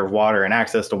taking care of water and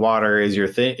access to water is your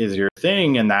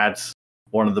thing, and that's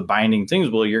one of the binding things.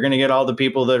 Well, you're going to get all the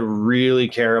people that really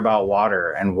care about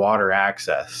water and water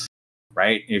access,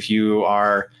 right? If you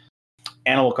are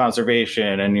animal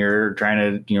conservation and you're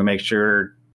trying to make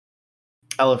sure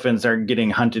elephants are getting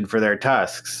hunted for their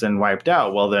tusks and wiped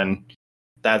out, well, then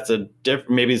that's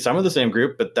maybe some of the same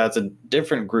group, but that's a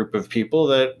different group of people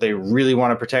that they really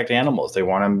want to protect animals. They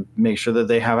want to make sure that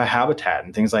they have a habitat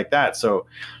and things like that. So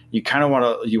you kind of want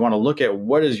to look at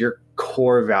what is your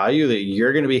core value that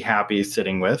you're going to be happy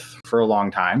sitting with for a long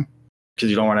time,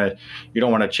 because you don't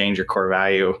want to change your core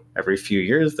value every few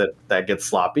years. That gets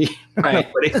sloppy. Right.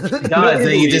 It does.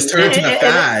 Then you just turn to the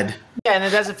fad. Yeah, and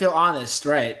it doesn't feel honest,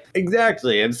 right?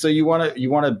 Exactly. And so you want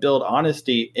to build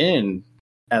honesty in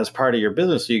as part of your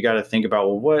business. So you got to think about,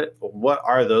 well, what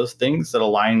are those things that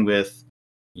align with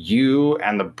you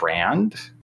and the brand?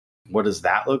 What does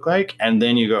that look like? And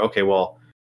then you go, okay, well,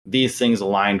 these things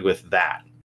aligned with that.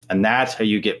 And that's how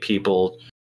you get people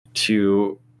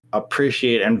to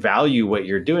appreciate and value what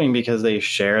you're doing, because they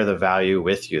share the value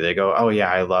with you. They go, oh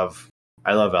yeah, I love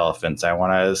elephants. I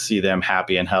want to see them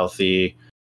happy and healthy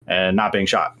and not being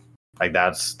shot. Like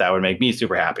that would make me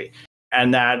super happy.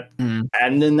 And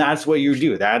and then that's what you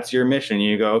do. That's your mission.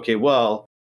 You go, okay, well,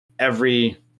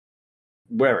 every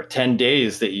 10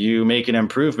 days that you make an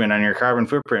improvement on your carbon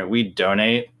footprint, we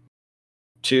donate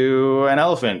to an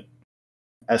elephant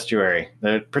estuary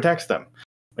that protects them.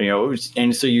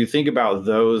 And so you think about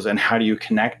those and how do you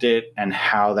connect it and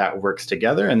how that works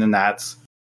together. And then that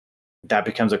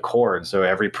becomes a chord. So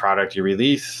every product you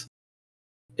release,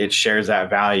 it shares that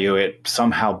value. It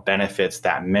somehow benefits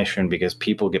that mission, because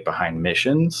people get behind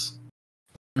missions.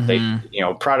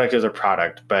 Mm-hmm. Product is a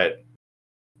product, but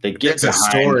they get behind a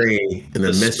story and the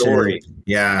mission. Story.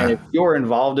 Yeah. And if you're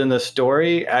involved in the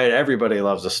story, everybody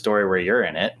loves a story where you're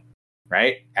in it,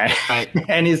 right?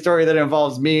 Any story that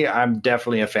involves me, I'm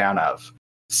definitely a fan of.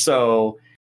 So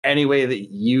any way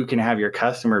that you can have your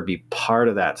customer be part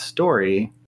of that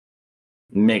story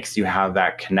makes you have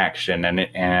that connection.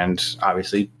 And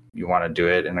obviously you want to do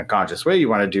it in a conscious way. You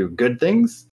want to do good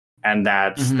things. And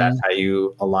that's how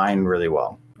you align really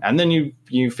well. And then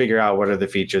you figure out what are the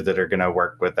features that are going to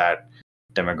work with that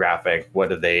demographic. What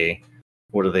do they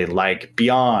like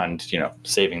beyond,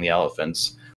 saving the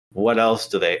elephants? What else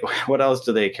do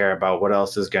they care about? What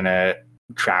else is going to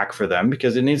track for them?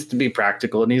 Because it needs to be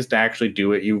practical. It needs to actually do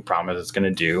what you promise it's going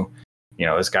to do.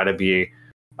 It's got to be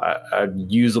a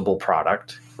usable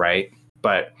product, right?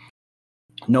 But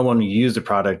no one will use the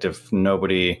product if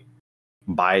nobody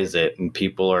buys it, and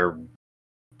people are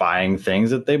buying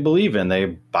things that they believe in. They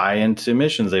buy into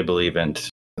missions they believe in.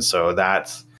 And so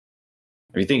that's,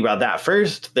 if you think about that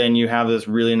first, then you have this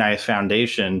really nice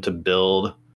foundation to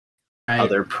build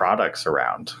other products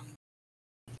around.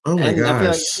 Oh my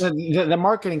gosh. I feel like the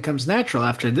marketing comes natural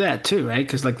after that too, right?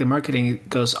 Because like the marketing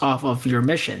goes off of your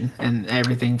mission and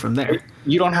everything from there.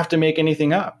 You don't have to make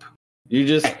anything up. You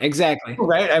just exactly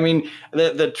right. I mean,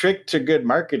 the trick to good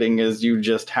marketing is you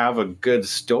just have a good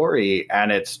story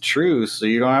and it's true, so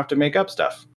you don't have to make up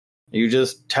stuff. You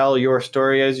just tell your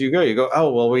story as you go. You go,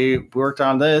 oh well, we worked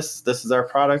on this. This is our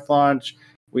product launch.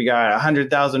 We got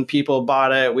 100,000 people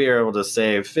bought it. We were able to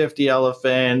save 50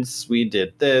 elephants. We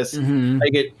did this. Mm-hmm.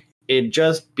 Like it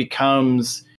just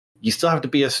becomes. You still have to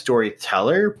be a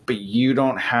storyteller, but you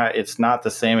don't have. It's not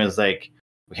the same as like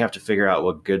we have to figure out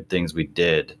what good things we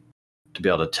did to be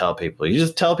able to tell people. You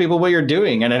just tell people what you're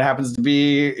doing, and it happens to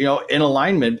be, in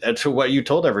alignment to what you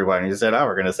told everyone. You said, oh,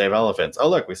 we're going to save elephants. Oh,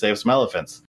 look, we saved some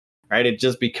elephants, right? It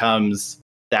just becomes,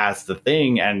 that's the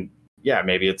thing. And yeah,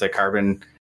 maybe it's a carbon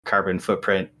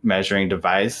footprint measuring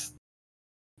device.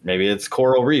 Maybe it's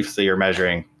coral reefs that you're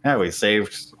measuring. Yeah, we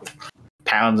saved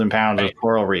pounds and pounds of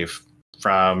coral reef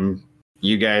from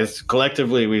you guys.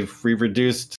 Collectively, we've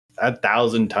reduced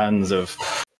 1,000 tons of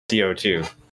CO2.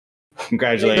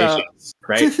 Congratulations,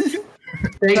 right?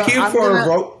 Thank you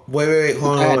for wait,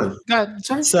 hold on.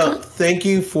 Sorry. So thank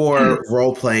you for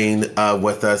role playing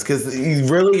with us, because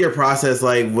really your process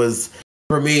was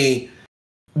for me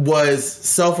was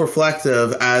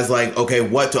self-reflective as like, okay,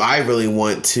 what do I really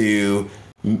want to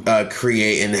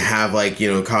create and have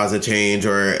cause a change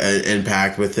or an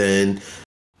impact within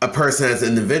a person as an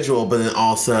individual, but then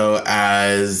also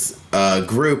as a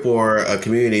group or a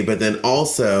community. But then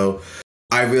also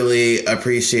I really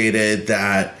appreciated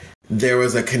that there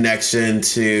was a connection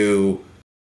to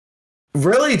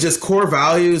really just core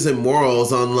values and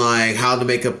morals on like how to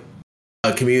make a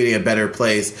community a better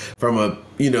place from a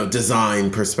design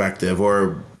perspective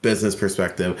or business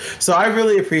perspective. So I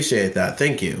really appreciate that.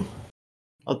 Thank you.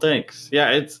 Well, thanks.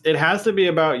 Yeah, it has to be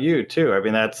about you too. I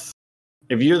mean, that's,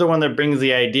 if you're the one that brings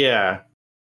the idea,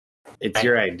 it's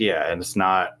your idea, and it's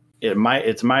not.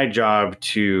 It's my job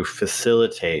to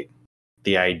facilitate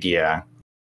the idea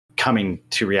coming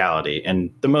to reality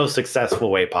in the most successful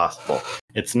way possible.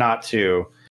 It's not to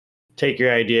take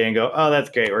your idea and go, oh, that's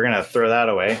great, we're gonna throw that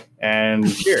away, and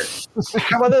here,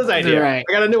 how about this idea? Right.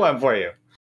 I got a new one for you.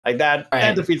 Like that, right.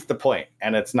 That defeats the point,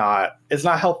 and it's not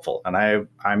helpful. And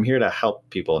I'm here to help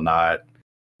people, not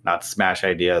smash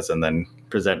ideas and then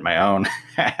present my own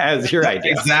as your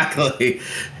idea. Exactly.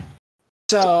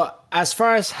 So as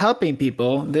far as helping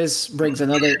people, this brings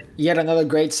yet another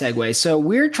great segue. So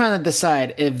we're trying to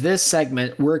decide if this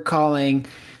segment we're calling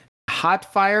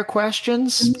hot fire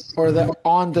questions or the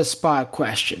on the spot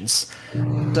questions.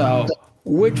 So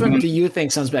which one do you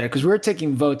think sounds better? Because we're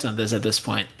taking votes on this at this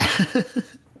point.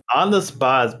 On the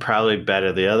spot is probably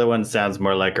better. The other one sounds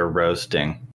more like a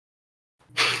roasting.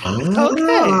 Okay. I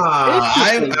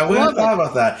wouldn't have thought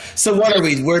about that. So what are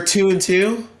we? We're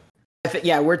 2-2?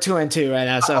 Yeah, we're 2-2 right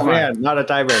now. So far. Man, not a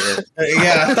tiebreaker.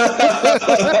 Yeah.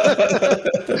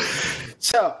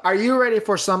 So, are you ready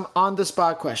for some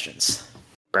on-the-spot questions?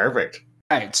 Perfect.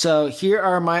 All right. So here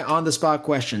are my on-the-spot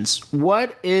questions.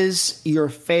 What is your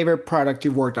favorite product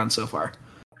you've worked on so far?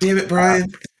 Damn it,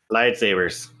 Brian.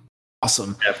 Lightsabers.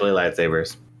 Awesome. Definitely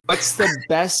lightsabers. What's the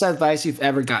best advice you've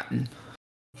ever gotten?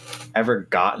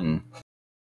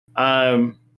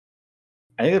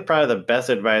 I think that probably the best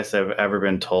advice I've ever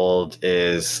been told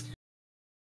is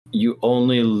you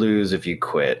only lose if you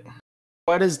quit.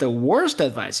 What is the worst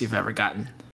advice you've ever gotten?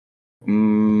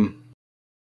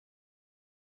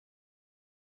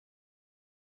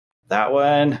 That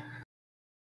one,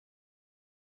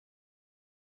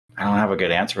 I don't have a good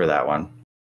answer for that one.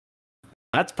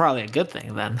 That's probably a good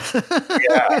thing then.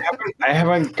 Yeah, I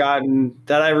haven't gotten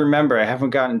that. I remember I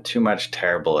haven't gotten too much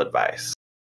terrible advice.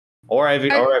 Or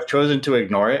I've chosen to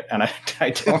ignore it, and I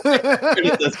don't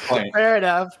at this point. Fair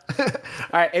enough. All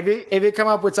right, if you come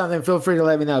up with something, feel free to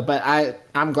let me know. But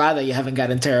I'm glad that you haven't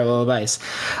gotten terrible advice.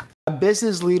 A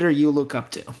business leader you look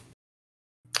up to.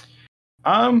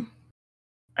 And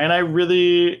I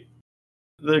really,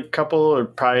 the couple are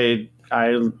probably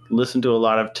I listen to a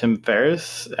lot of Tim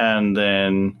Ferriss, and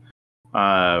then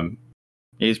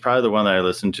he's probably the one that I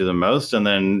listen to the most. And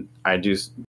then I do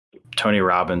Tony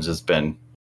Robbins has been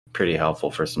pretty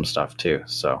helpful for some stuff too.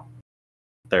 So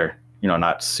they're,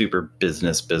 not super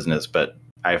business, but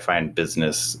I find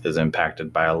business is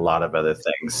impacted by a lot of other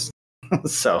things.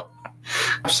 So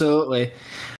absolutely.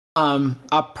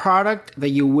 A product that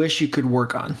you wish you could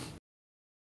work on.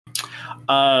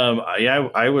 Yeah,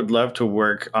 I would love to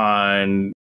work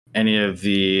on any of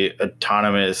the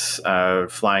autonomous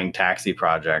flying taxi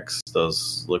projects.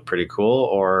 Those look pretty cool,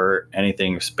 or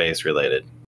anything space related.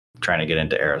 Trying to get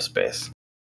into aerospace.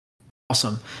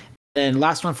 Awesome. And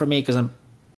last one for me, because I'm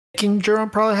thinking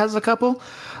Jerome probably has a couple.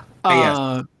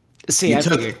 Yes. See,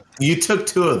 you took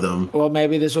two of them. Well,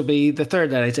 maybe this will be the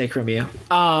third that I take from you.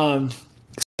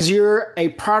 Because you're a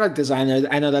product designer,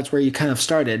 I know that's where you kind of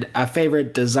started. A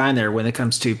favorite designer when it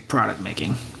comes to product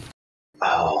making?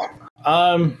 Oh,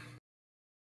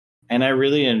 and I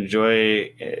really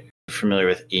enjoy. Familiar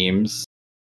with Eames?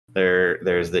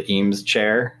 There's the Eames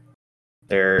chair.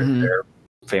 They're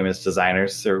famous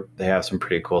designers. They have some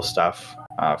pretty cool stuff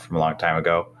from a long time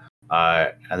ago.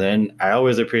 And then I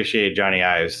always appreciate Johnny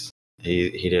Ives.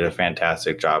 He did a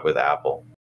fantastic job with Apple.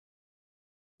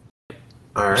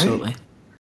 All right. Absolutely.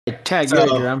 Tag you,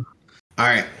 Jerome. All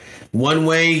right. One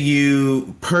way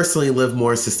you personally live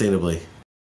more sustainably.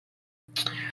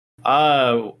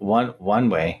 One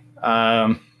way.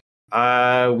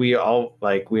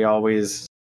 We always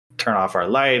turn off our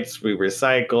lights. We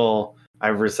recycle.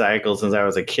 I've recycled since I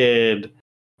was a kid.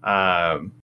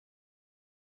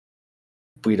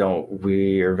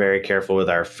 We are very careful with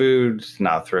our food,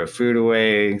 not throw food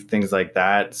away, things like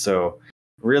that. So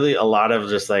really a lot of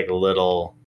just like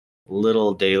little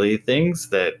daily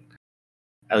things that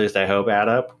at least I hope add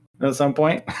up at some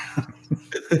point.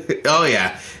 Oh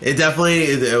yeah, it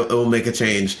will make a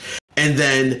change. And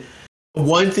then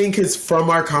one thing, because from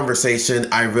our conversation,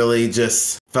 I really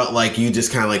just felt like you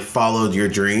just kind of like followed your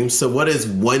dreams. So what is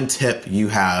one tip you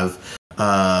have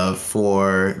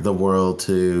for the world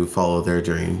to follow their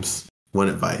dreams? One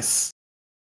advice.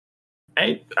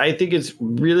 I think it's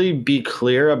really be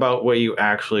clear about what you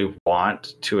actually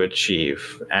want to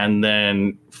achieve. And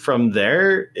then from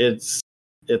there, it's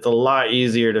a lot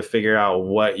easier to figure out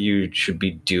what you should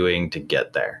be doing to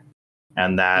get there.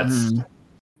 And that's,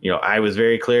 I was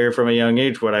very clear from a young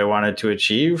age what I wanted to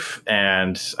achieve,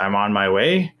 and I'm on my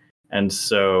way. And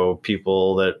so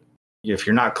people that, if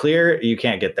you're not clear, you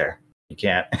can't get there. You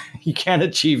can't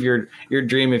achieve your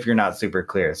dream if you're not super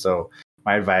clear. So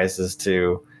my advice is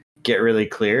to get really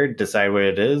clear, decide what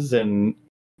it is, and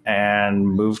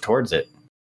move towards it.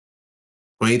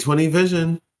 2020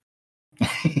 vision.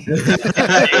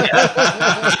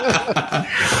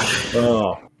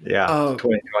 Oh yeah,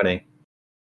 2020.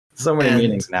 So many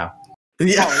meanings now.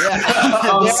 Yeah,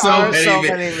 so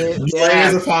many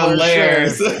layers upon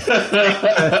layers. Sure.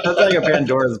 That's like a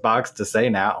Pandora's box to say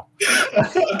now.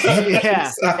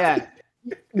 Yeah.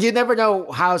 You never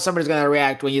know how somebody's going to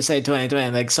react when you say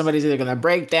 2020. Like somebody's either going to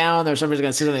break down or somebody's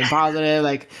going to say something positive.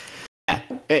 Like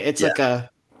it's like a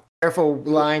careful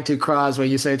line to cross when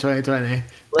you say 2020.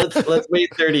 Let's wait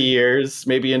 30 years.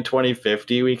 Maybe in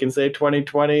 2050 we can say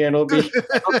 2020 and it'll be safe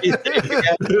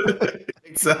again.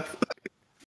 Exactly.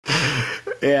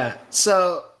 Yeah.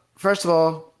 So first of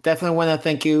all, definitely want to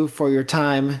thank you for your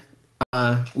time.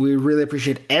 We really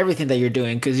appreciate everything that you're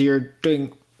doing, because you're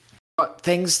doing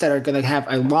things that are going to have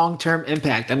a long-term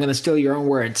impact. I'm going to steal your own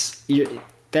words. You're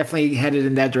definitely headed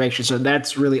in that direction. So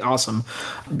that's really awesome.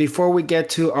 Before we get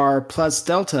to our plus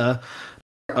delta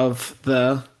of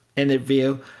the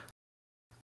interview, is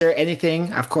there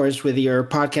anything, of course, with your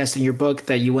podcast and your book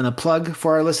that you want to plug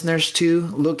for our listeners to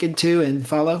look into and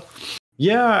follow?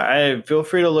 Yeah, feel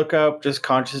free to look up just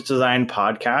Conscious Design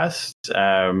Podcast.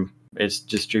 It's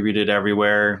distributed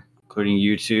everywhere, including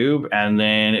YouTube. And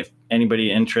then if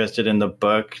anybody interested in the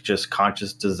book, just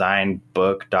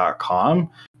consciousdesignbook.com.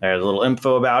 There's a little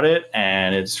info about it,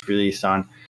 and it's released on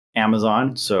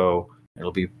Amazon, so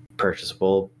it'll be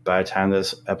purchasable by the time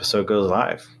this episode goes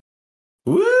live.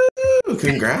 Woo!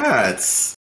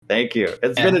 Congrats. Thank you.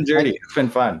 It's been a journey. It's been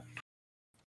fun.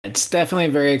 It's definitely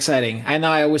very exciting. I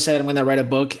know I always said I'm going to write a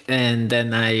book, and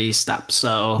then I stopped.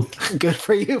 So good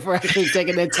for you for actually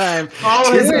taking the time.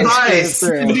 Oh, it's nice.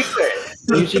 You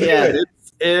should do it.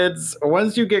 It's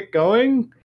once you get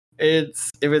going, if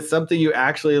it's something you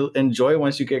actually enjoy,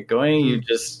 once you get going,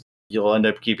 you'll end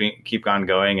up keep on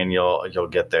going, and you'll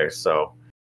get there. So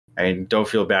I don't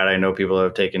feel bad. I know people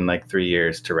have taken like 3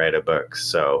 years to write a book.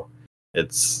 So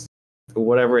it's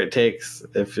whatever it takes.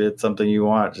 If it's something you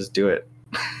want, just do it.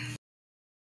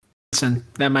 Listen,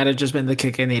 that might have just been the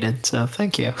kick I needed. So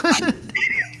thank you.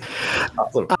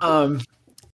 Awesome.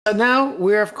 So now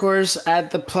we're, of course, at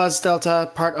the Plus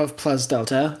Delta part of Plus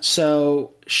Delta.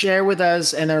 So share with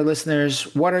us and our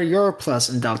listeners, what are your plus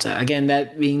and delta? Again,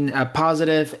 that being a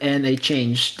positive and a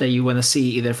change that you want to see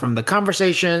either from the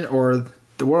conversation or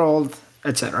the world,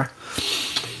 etc.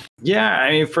 Yeah,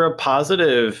 I mean, for a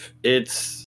positive,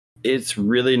 it's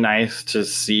really nice to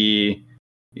see,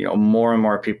 more and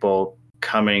more people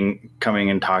coming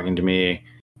and talking to me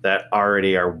that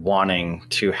already are wanting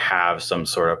to have some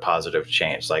sort of positive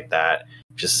change like that.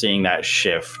 Just seeing that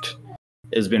shift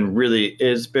has been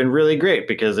really great,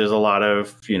 because there's a lot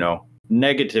of,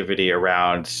 negativity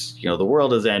around, the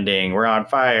world is ending, we're on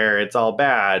fire, it's all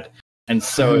bad. And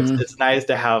so it's nice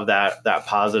to have that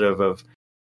positive of,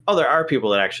 oh, there are people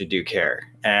that actually do care.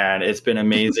 And it's been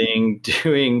amazing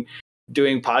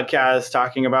doing podcasts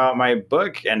talking about my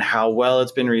book and how well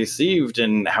it's been received,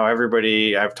 and how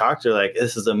everybody I've talked to, like,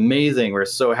 this is amazing, we're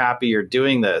so happy you're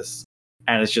doing this.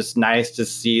 And it's just nice to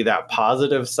see that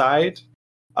positive side.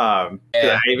 I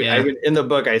in the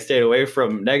book, I stayed away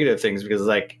from negative things because,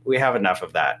 like, we have enough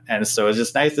of that. And so it's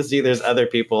just nice to see there's other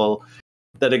people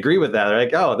that agree with that. They're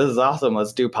like, oh, this is awesome,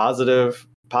 let's do positive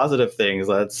things,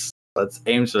 let's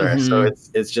aim for that. So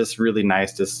it's just really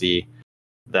nice to see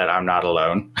that I'm not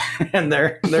alone. And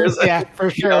there's for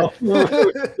sure.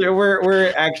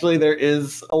 We're actually, there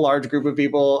is a large group of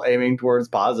people aiming towards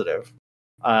positive.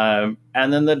 And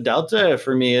then the delta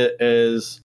for me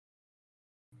is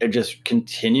just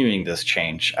continuing this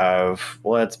change of,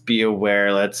 let's be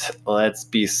aware, let's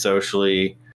be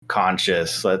socially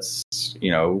conscious.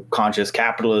 Conscious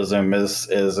capitalism is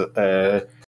a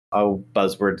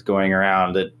buzzword going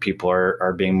around that people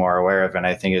are being more aware of. And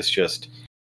I think it's just,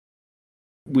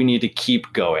 we need to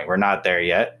keep going. We're not there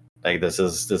yet. Like, this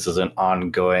is an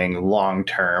ongoing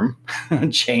long-term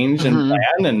change and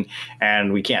plan,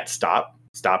 and we can't stop.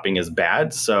 Stopping is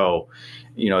bad. So,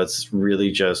 it's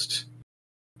really just,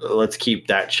 let's keep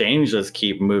that change. Let's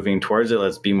keep moving towards it.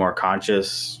 Let's be more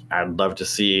conscious. I'd love to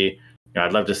see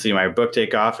my book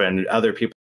take off and other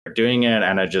people are doing it,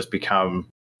 and it just become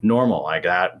normal like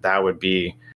that. That would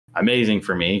be amazing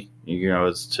for me,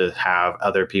 is to have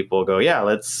other people go, yeah,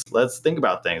 let's think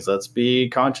about things. Let's be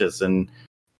conscious and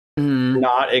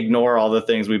not ignore all the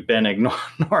things we've been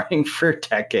ignoring for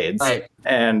decades. Right.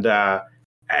 And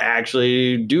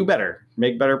actually do better,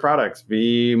 make better products,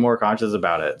 be more conscious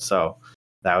about it. So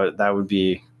that would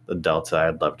be the delta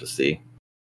I'd love to see.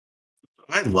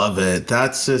 I love it.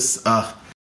 That's just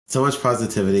so much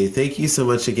positivity. Thank you so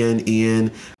much again,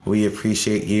 Ian. We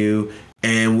appreciate you.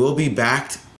 And we'll be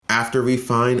back after we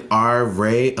find our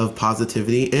ray of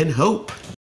positivity and hope.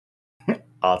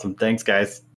 Awesome. Thanks,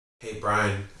 guys. Hey,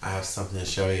 Brian, I have something to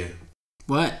show you.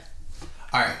 What?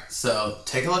 All right, so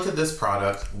take a look at this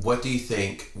product. What do you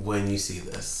think when you see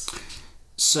this?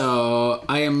 So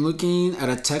I am looking at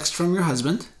a text from your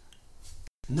husband.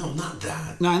 No, not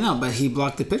that. No, I know, but he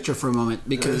blocked the picture for a moment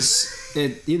because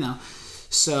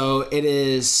So it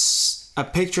is a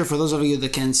picture, for those of you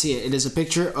that can't see it. It is a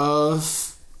picture of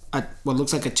what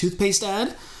looks like a toothpaste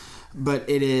ad, but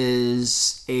it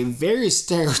is a very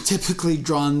stereotypically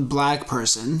drawn black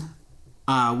person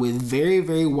with very,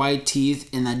 very white teeth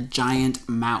and a giant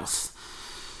mouth.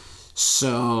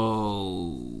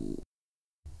 So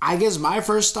I guess my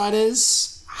first thought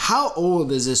is, how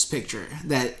old is this picture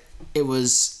that it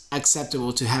was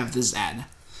acceptable to have this ad?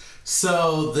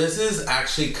 So this is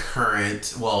actually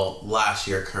current, well, last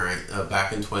year current,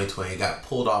 back in 2020, got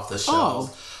pulled off the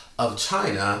shelves of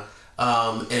China,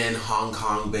 in Hong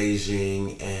Kong,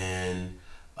 Beijing, and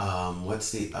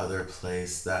what's the other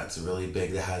place that's really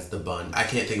big that has the bun? I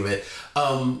can't think of it.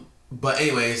 But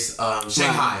anyways,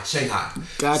 Shanghai.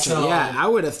 Gotcha. So, yeah, I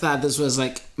would have thought this was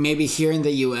like maybe here in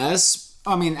the U.S.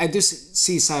 I mean, I do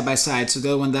see side by side. So the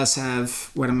other one does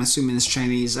have what I'm assuming is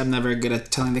Chinese. I'm never good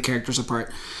at telling the characters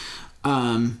apart.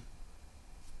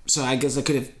 So I guess I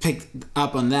could have picked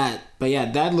up on that. But yeah,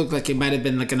 that looked like it might have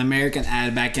been like an American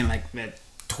ad back in like the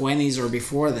 20s or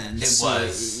before then. It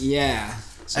was. Yeah.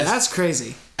 So that's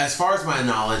crazy. As far as my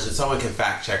knowledge, and someone can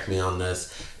fact check me on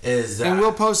this, is that... And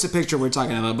we'll post a picture we're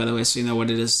talking about, by the way, so you know what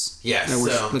it is that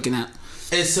we're looking at.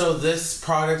 And so this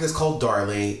product is called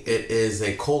Darlie. It is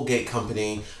a Colgate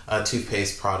company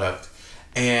toothpaste product.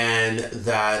 And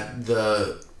that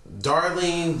the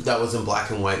Darlie that was in black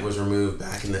and white was removed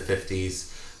back in the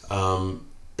 50s. And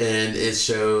it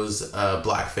shows a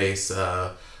blackface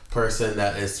person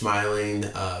that is smiling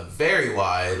very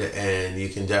wide, and you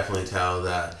can definitely tell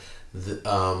that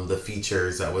the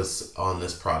features that was on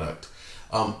this product.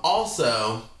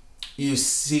 Also, you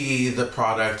see the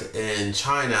product in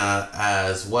China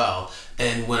as well.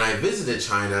 And when I visited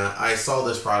China, I saw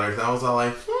this product and I was all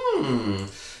like,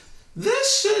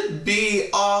 this should be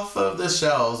off of the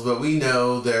shelves, but we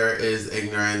know there is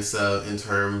ignorance in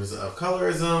terms of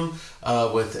colorism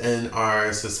within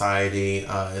our society,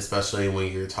 especially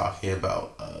when you're talking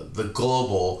about the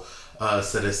global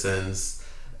citizens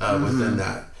within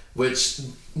that. Which,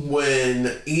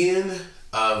 when Ian,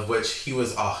 which he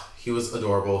was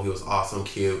adorable, he was awesome,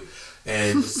 cute,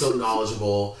 and so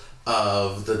knowledgeable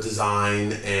of the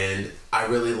design, and I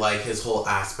really like his whole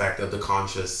aspect of the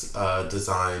conscious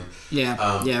design.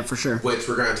 Yeah, for sure. Which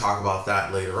we're going to talk about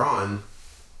that later on.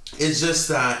 It's just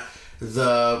that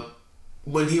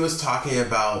when he was talking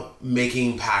about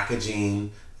making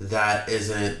packaging that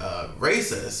isn't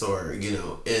racist or,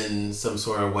 in some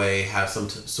sort of way have some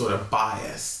sort of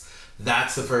bias,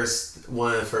 that's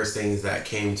one of the first things that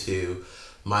came to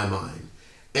my mind.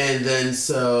 And then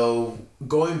so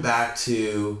going back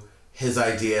to his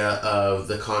idea of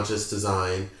the conscious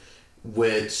design,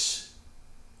 which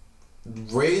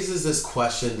raises this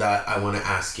question that I want to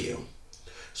ask you.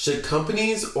 Should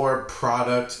companies or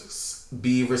products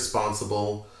be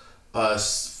responsible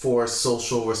for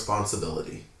social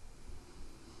responsibility?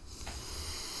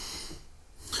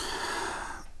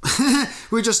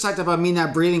 We just talked about me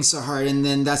not breathing so hard, and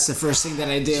then that's the first thing that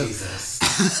I do. Jesus.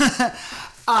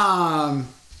 And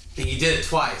you did it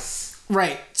twice.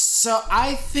 Right. So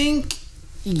I think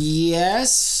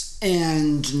yes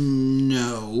and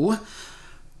no.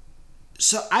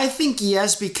 So I think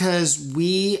yes, because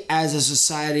we as a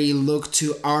society look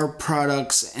to our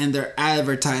products and their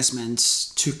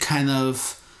advertisements to kind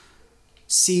of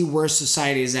see where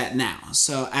society is at now.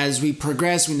 So as we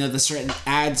progress, we know that certain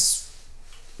ads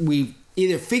we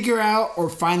either figure out or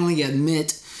finally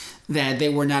admit that they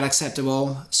were not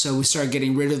acceptable. So we start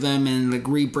getting rid of them and like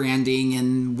rebranding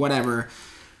and whatever.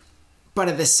 But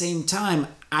at the same time,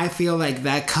 I feel like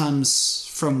that comes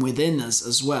from within us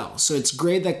as well. So it's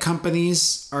great that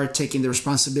companies are taking the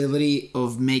responsibility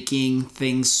of making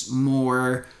things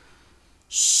more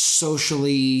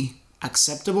socially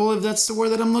acceptable, if that's the word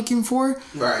that I'm looking for.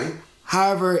 Right.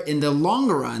 However, in the long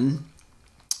run,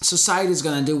 society is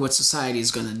going to do what society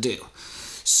is going to do.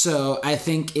 So I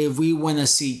think if we want to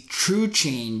see true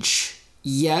change,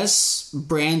 yes,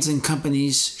 brands and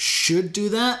companies should do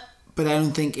that, but I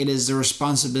don't think it is the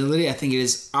responsibility. I think it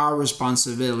is our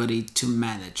responsibility to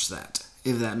manage that,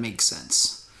 if that makes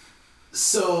sense.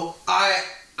 So I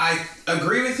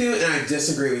agree with you and I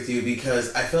disagree with you,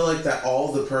 because I feel like that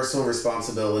all the personal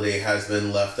responsibility has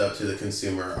been left up to the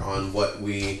consumer on what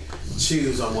we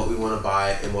choose, on what we want to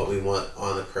buy and what we want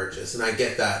on the purchase. And I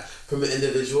get that from an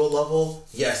individual level.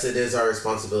 Yes, it is our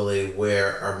responsibility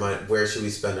where should we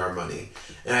spend our money.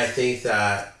 And I think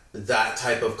that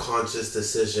type of conscious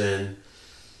decision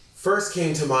first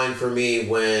came to mind for me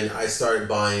when I started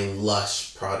buying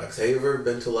Lush products. Have you ever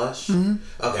been to Lush? Mm-hmm.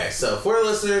 Okay, so for our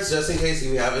listeners, just in case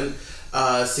you haven't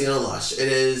seen a Lush, it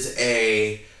is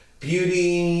a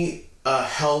beauty,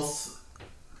 health,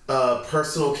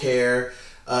 personal care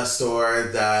store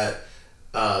that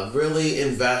really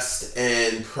invests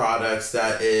in products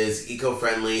that is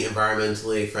eco-friendly,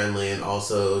 environmentally friendly, and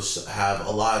also have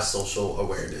a lot of social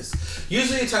awareness.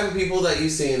 Usually the type of people that you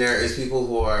see in there is people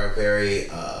who are very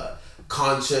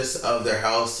conscious of their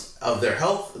health,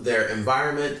 their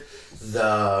environment,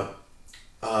 the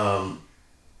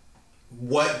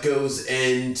what goes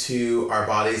into our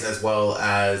bodies, as well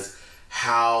as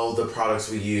how the products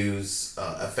we use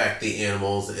affect the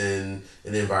animals in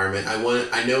the environment. I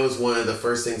know it was one of the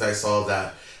first things I saw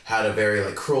that had a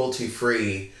very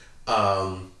cruelty-free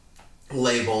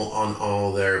label on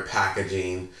all their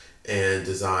packaging and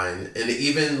design, and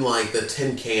even the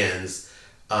tin cans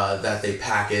that they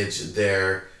package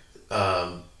their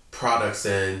products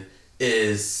in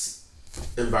is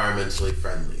environmentally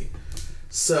friendly.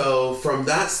 So from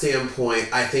that standpoint,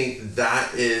 I think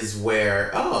that is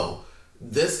where,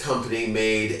 this company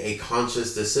made a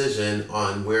conscious decision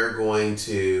on we're going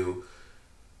to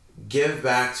give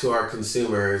back to our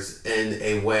consumers in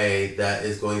a way that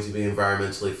is going to be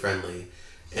environmentally friendly.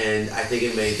 And I think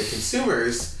it made the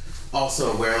consumers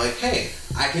also aware, hey,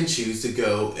 I can choose to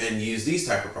go and use these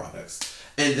type of products.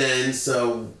 And then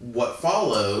so what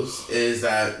follows is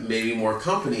that maybe more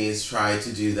companies try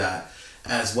to do that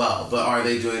as well. But are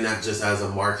they doing that just as a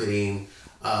marketing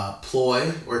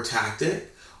ploy or tactic?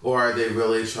 Or are they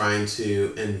really trying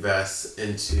to invest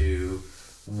into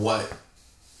what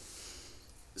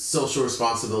social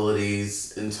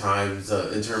responsibilities in terms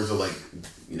of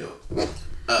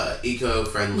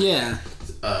eco-friendly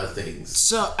things?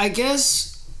 So I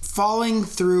guess following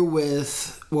through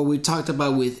with what we talked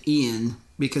about with Ian,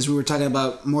 because we were talking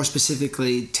about more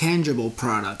specifically tangible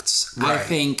products, right. I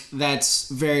think that's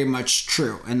very much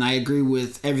true, and I agree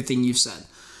with everything you've said.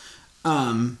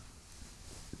 But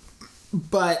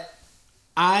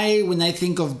when I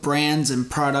think of brands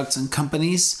and products and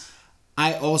companies,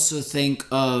 I also think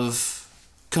of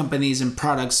companies and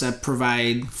products that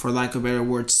provide, for lack of a better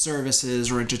word,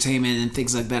 services or entertainment and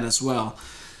things like that as well.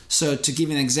 So to give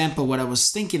you an example, what I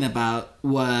was thinking about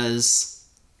was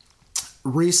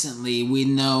recently we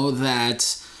know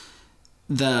that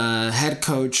the head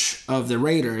coach of the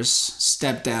Raiders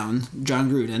stepped down,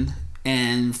 John Gruden,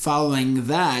 and following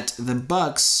that, the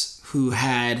Bucks, who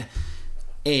had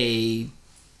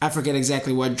I forget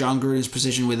exactly what John Gruden's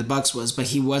position with the Bucks was, but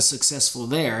he was successful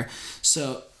there.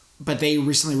 But they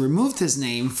recently removed his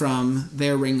name from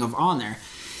their Ring of Honor.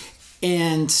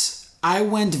 And I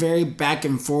went very back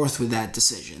and forth with that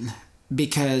decision,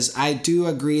 because I do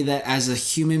agree that as a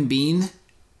human being,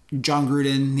 John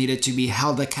Gruden needed to be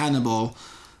held accountable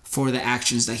for the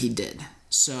actions that he did.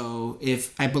 So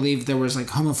if I believe there was like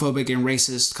homophobic and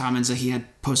racist comments that he had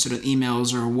posted on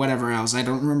emails or whatever else, I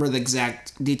don't remember the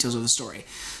exact details of the story.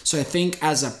 So I think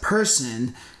as a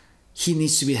person, he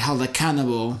needs to be held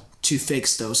accountable to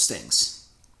fix those things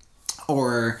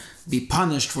or be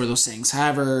punished for those things.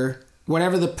 However,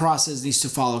 whatever the process needs to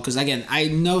follow. Because again, I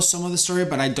know some of the story,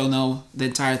 but I don't know the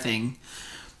entire thing.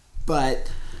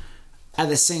 But at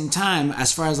the same time,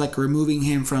 as far as like removing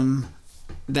him from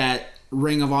that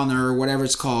Ring of Honor or whatever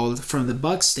it's called from the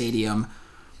Bucks stadium,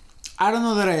 I don't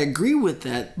know that I agree with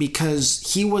that,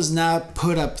 because he was not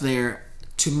put up there,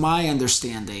 to my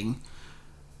understanding,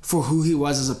 for who he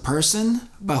was as a person,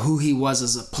 but who he was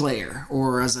as a player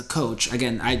or as a coach.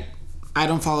 Again, I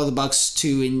don't follow the Bucks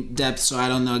too in depth, so I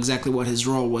don't know exactly what his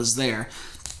role was there.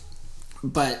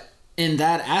 But in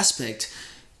that aspect,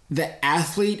 the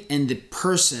athlete and the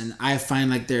person, I find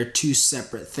like they're two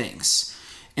separate things.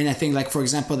 And I think, like, for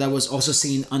example, that was also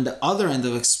seen on the other end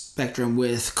of the spectrum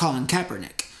with Colin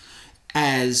Kaepernick,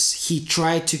 as he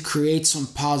tried to create some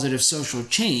positive social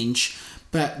change,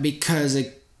 but because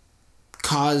it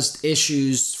caused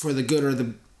issues for the good or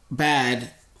the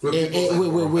bad with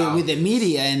the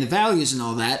media and the values and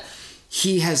all that,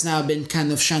 he has now been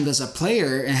kind of shunned as a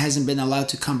player and hasn't been allowed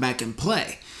to come back and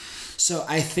play. So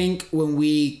I think when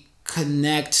we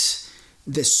connect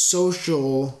the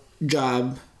social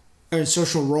job or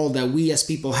social role that we as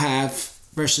people have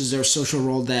versus their social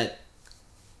role that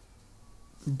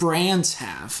brands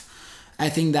have, I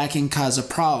think that can cause a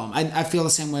problem. I feel the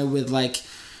same way with like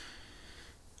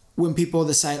when people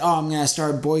decide, oh, I'm going to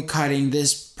start boycotting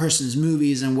this person's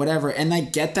movies and whatever. And I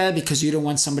get that, because you don't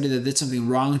want somebody that did something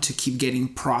wrong to keep getting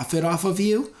profit off of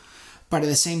you. But at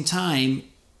the same time,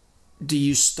 do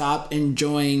you stop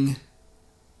enjoying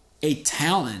a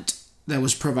talent that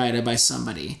was provided by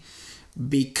somebody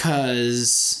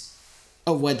because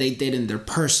of what they did in their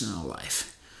personal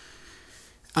life?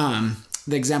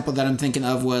 The example that I'm thinking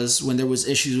of was when there was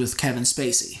issues with Kevin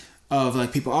Spacey, of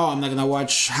like people, oh, I'm not going to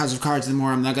watch House of Cards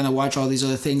anymore, I'm not going to watch all these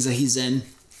other things that he's in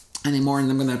anymore, and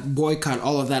I'm going to boycott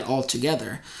all of that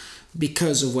altogether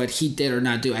because of what he did or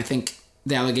not do. I think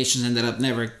the allegations ended up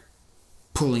never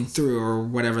pulling through, or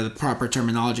whatever the proper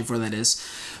terminology for that is.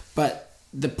 But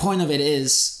the point of it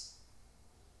is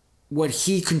what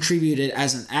he contributed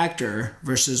as an actor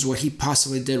versus what he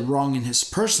possibly did wrong in his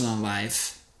personal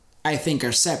life, I think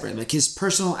are separate. Like, his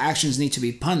personal actions need to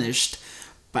be punished,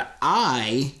 but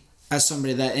I, as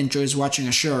somebody that enjoys watching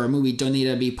a show or a movie, don't need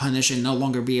to be punished and no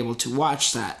longer be able to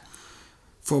watch that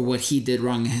for what he did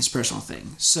wrong in his personal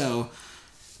thing. So,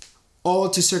 all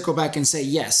to circle back and say,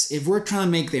 yes, if we're trying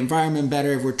to make the environment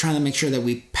better, if we're trying to make sure that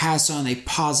we pass on a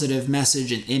positive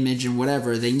message and image and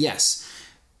whatever, then yes,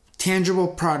 tangible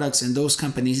products and those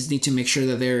companies need to make sure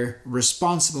that they're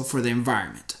responsible for the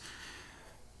environment.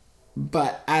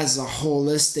 But as a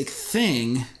holistic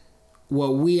thing,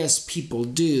 what we as people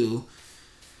do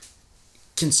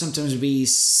can sometimes be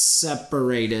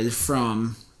separated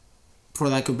from, for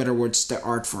lack of better words, the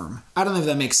art form. I don't know if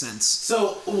that makes sense.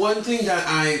 So one thing that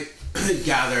I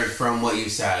gathered from what you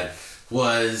said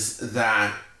was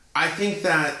that I think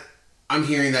that I'm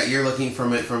hearing that you're looking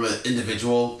from it from an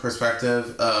individual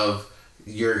perspective of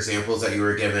your examples that you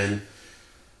were given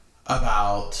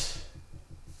about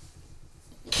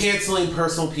canceling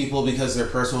personal people because they're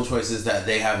personal choices that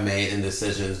they have made and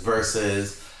decisions,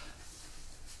 versus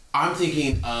I'm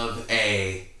thinking of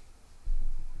a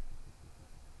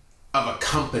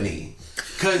company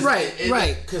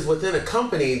Right. Because within a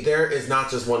company, there is not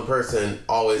just one person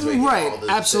always making all the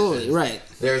decisions. Right.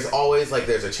 There's always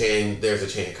there's a chain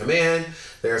of command.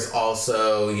 There's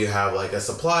also, you have like a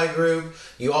supply group.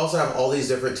 You also have all these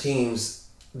different teams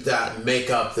that make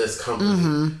up this company.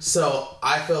 Mm-hmm. So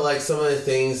I feel like some of the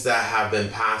things that have been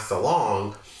passed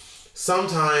along,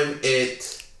 sometimes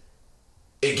it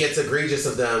gets egregious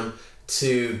of them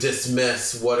to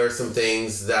dismiss what are some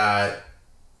things that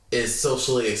is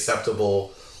socially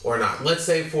acceptable or not. Let's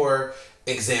say, for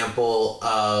example,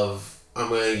 I'm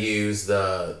going to use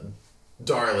the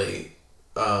Darlie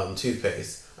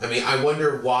toothpaste. I mean, I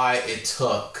wonder why it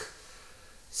took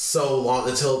so long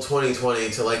until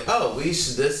 2020 to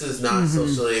this is not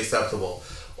socially acceptable.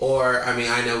 Or, I mean,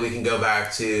 I know we can go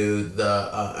back to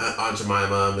the Aunt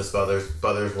Jemima, Miss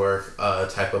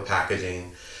Buttersworth type of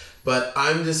packaging. But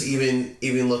I'm just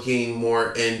even looking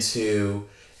more into,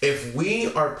 if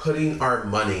we are putting our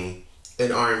money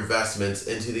and our investments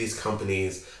into these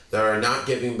companies that are not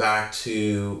giving back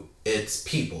to its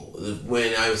people,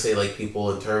 when I would say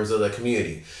people in terms of the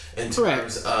community, in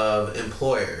terms of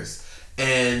employers,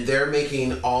 and they're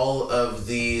making all of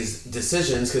these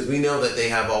decisions, because we know that they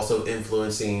have also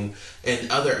influencing in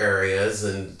other areas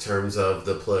in terms of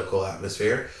the political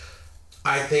atmosphere,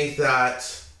 I think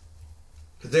that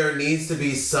there needs to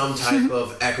be some type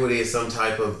of equity, some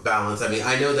type of balance. I mean,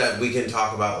 I know that we can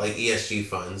talk about ESG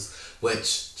funds,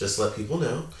 which, just let people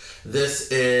know,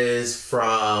 this is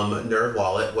from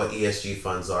NerdWallet, what ESG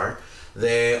funds are.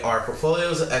 They are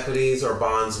portfolios of equities or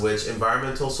bonds which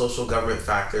environmental, social, government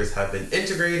factors have been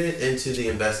integrated into the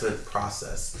investment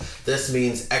process. This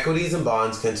means equities and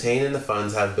bonds contained in the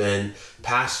funds have been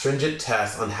passed stringent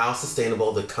tests on how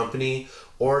sustainable the company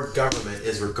or government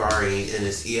is regarding in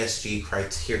its ESG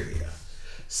criteria.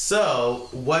 So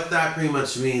what that pretty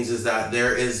much means is that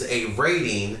there is a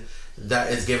rating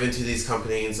that is given to these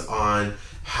companies on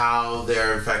how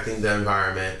they're affecting the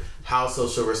environment, how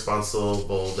social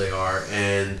responsible they are,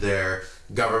 and their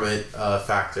government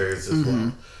factors as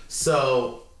well.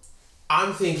 So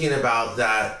I'm thinking about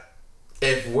that,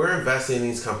 if we're investing in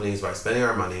these companies by spending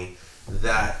our money,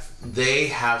 that they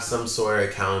have some sort of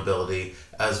accountability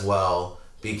as well,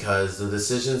 because the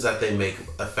decisions that they make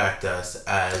affect us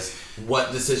as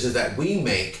what decisions that we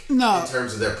make in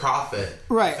terms of their profit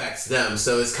affects them.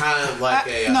 So it's kind of like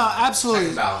absolutely. check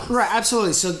and balance. Right,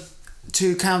 absolutely. So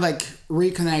to kind of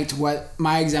reconnect what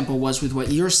my example was with what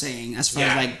you're saying as far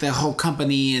as the whole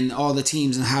company and all the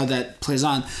teams and how that plays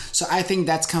on. So I think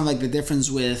that's kind of the difference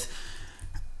with,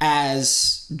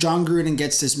 as John Gruden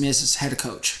gets dismissed as head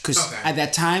coach, because at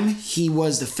that time he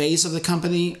was the face of the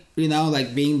company, being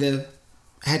the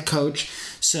head coach.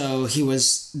 So he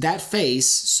was that face.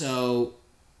 So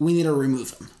we need to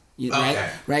remove him,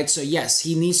 right? So yes,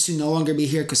 he needs to no longer be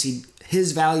here because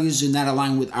his values do not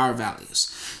align with our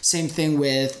values. Same thing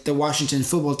with the Washington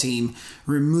football team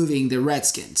removing the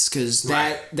Redskins, because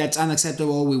that's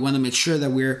unacceptable. We want to make sure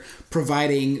that we're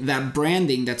providing that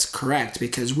branding that's correct,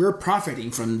 because we're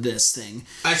profiting from this thing.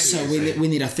 So we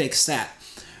need to fix that.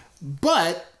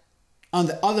 But on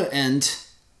the other end,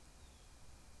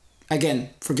 again,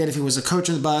 forget if he was a coach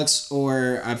in the Bucs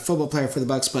or a football player for the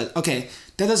Bucs, but okay,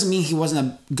 that doesn't mean he wasn't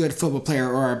a good football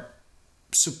player or a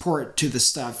support to the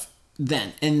stuff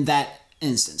then, in that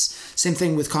instance. Same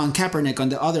thing with Colin Kaepernick on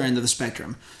the other end of the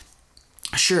spectrum.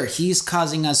 Sure, he's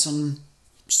causing us some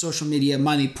social media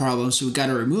money problems, so we got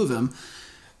to remove him,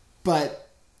 but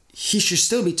he should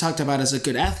still be talked about as a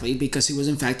good athlete, because he was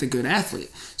in fact a good athlete.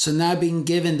 So now being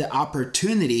given the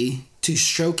opportunity to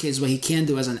showcase what he can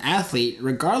do as an athlete,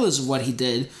 regardless of what he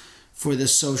did for the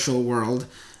social world,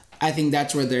 I think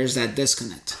that's where there's that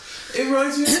disconnect. It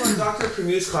reminds me of Dr.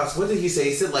 Premier's class. What did he say?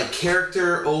 He said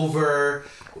character over,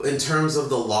 in terms of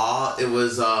the law. It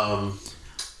was I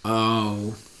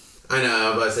know,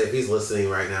 I was about to say, if he's listening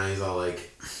right now, he's all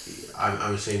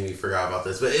I'm ashamed you forgot about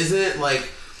this. But isn't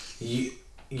it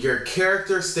your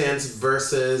character stance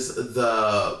versus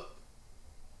the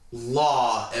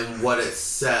law and what it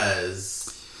says?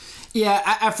 Yeah,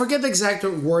 I forget the exact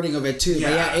wording of it too.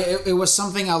 Yeah. But it was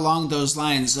something along those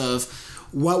lines of,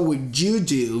 what would you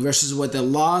do versus what the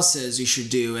law says you should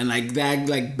do, and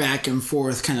that back and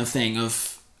forth kind of thing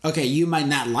of, okay, you might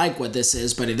not like what this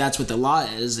is, but if that's what the law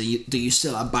is, do you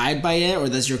still abide by it, or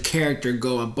does your character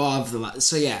go above the law?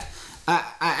 So yeah,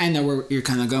 I know where you're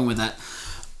kind of going with that.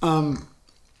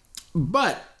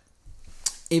 But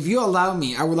if you allow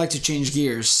me, I would like to change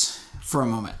gears for a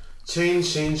moment.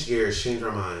 Change gears, change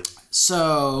our mind.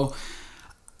 So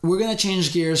we're going to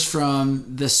change gears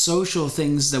from the social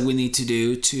things that we need to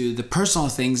do to the personal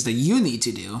things that you need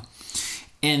to do.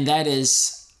 And that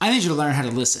is, I need you to learn how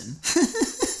to listen.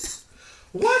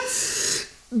 What?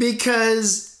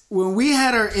 Because when we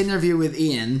had our interview with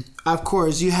Ian, of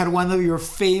course, you had one of your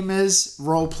famous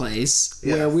role plays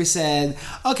where we said,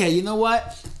 okay, you know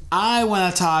what? I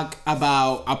want to talk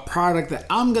about a product that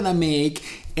I'm going to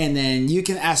make, and then you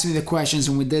can ask me the questions,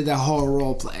 and we did the whole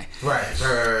role play. Right.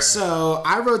 So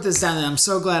I wrote this down, and I'm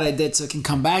so glad I did so I can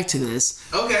come back to this.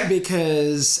 Okay.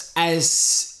 Because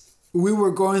as we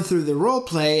were going through the role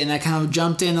play, and I kind of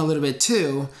jumped in a little bit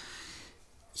too,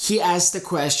 he asked the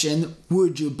question,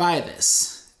 would you buy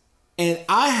this? And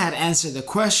I had answered the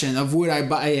question of would I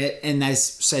buy it, and I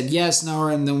said yes, no,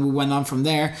 and then we went on from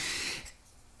there.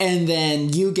 And then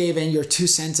you gave in your 2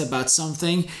 cents about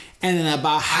something, and then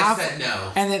about half. I said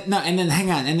no. And then hang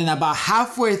on, and then about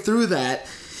halfway through that,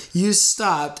 you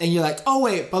stopped, and you're like, "Oh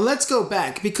wait, but let's go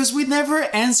back because we never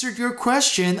answered your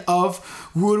question of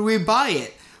would we buy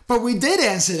it." But we did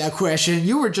answer that question.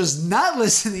 You were just not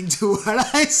listening to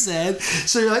what I said.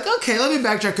 So you're like, okay, let me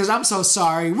backtrack because I'm so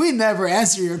sorry. We never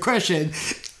answered your question.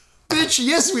 Bitch,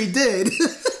 yes, we did.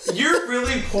 You're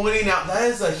really pointing out that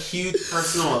is a huge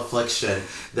personal affliction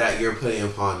that you're putting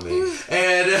upon me.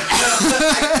 And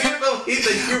I can't believe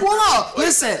that you're... Well, no,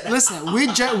 listen.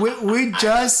 We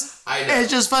just... I know. It's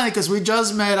just funny because we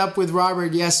just met up with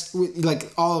Robert,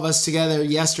 like all of us together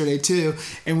yesterday too,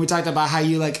 and we talked about how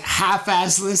you like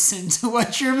half-ass listen to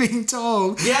what you're being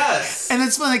told. Yes. And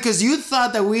it's funny because you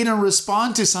thought that we didn't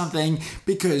respond to something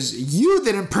because you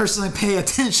didn't personally pay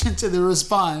attention to the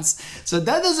response. So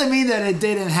that doesn't mean that it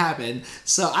didn't happen.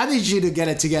 So I need you to get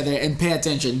it together and pay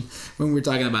attention when we're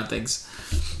talking about things.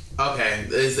 Okay,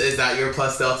 is that your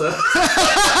plus delta?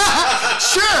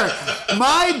 Sure.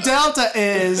 My delta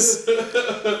is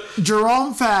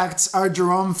Jerome facts are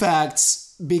Jerome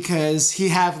facts because he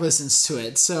half listens to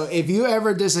it. So if you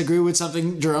ever disagree with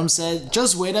something Jerome said,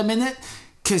 just wait a minute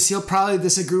because he'll probably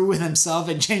disagree with himself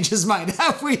and change his mind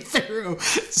halfway through.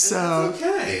 So that's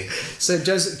okay. So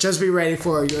just be ready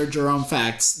for your Jerome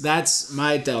facts. That's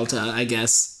my delta, I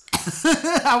guess.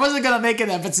 I wasn't going to make it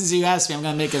that, but since you asked me, I'm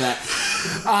going to make it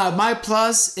that. My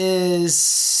plus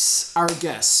is our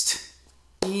guest,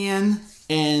 Ian,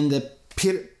 and the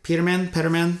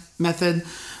Peterman method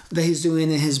that he's doing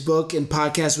in his book and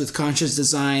podcast with conscious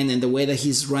design and the way that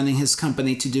he's running his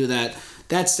company to do that.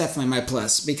 That's definitely my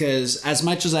plus because as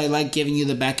much as I like giving you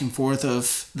the back and forth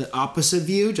of the opposite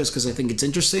view, just because I think it's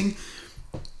interesting,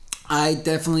 I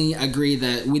definitely agree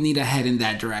that we need to head in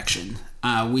that direction.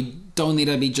 We don't need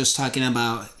to be just talking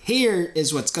about here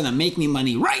is what's going to make me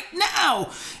money right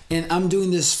now. And I'm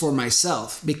doing this for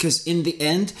myself because in the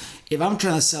end, if I'm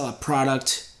trying to sell a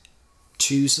product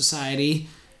to society,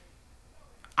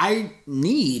 I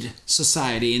need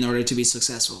society in order to be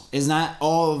successful. It's not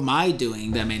all of my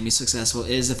doing that made me successful.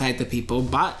 It is the fact that people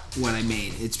bought what I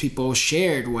made. It's people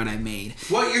shared what I made.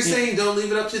 What you're saying, don't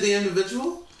leave it up to the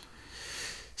individual?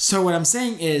 So what I'm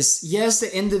saying is, yes,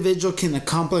 the individual can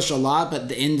accomplish a lot, but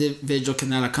the individual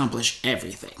cannot accomplish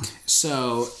everything.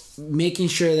 So making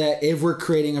sure that if we're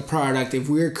creating a product, if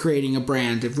we're creating a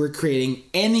brand, if we're creating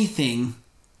anything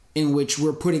in which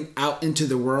we're putting out into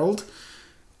the world,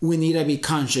 we need to be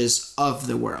conscious of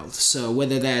the world. So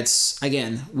whether that's,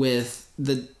 again, with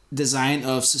the design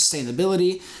of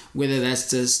sustainability, whether that's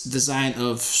the design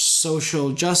of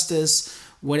social justice,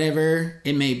 whatever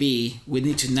it may be, we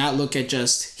need to not look at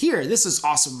just, here, this is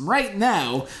awesome right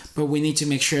now, but we need to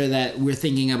make sure that we're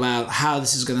thinking about how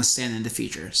this is going to stand in the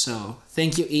future. So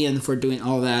thank you, Ian, for doing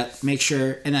all that. Make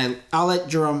sure, and I'll let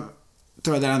Jerome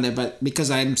throw that on there, but because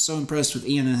I'm so impressed with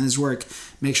Ian and his work,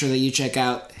 make sure that you check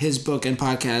out his book and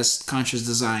podcast, Conscious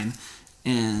Design.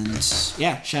 And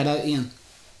yeah, shout out Ian.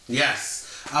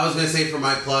 Yes. I was going to say for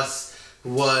my plus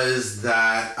was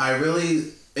that I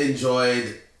really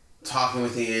enjoyed talking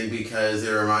with Ian because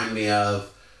it reminded me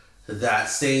of that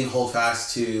staying hold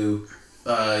fast to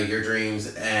your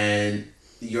dreams and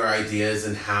your ideas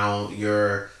and how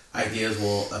your ideas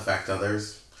will affect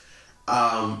others.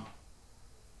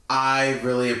 I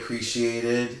really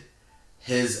appreciated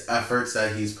his efforts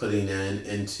that he's putting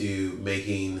into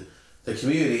making the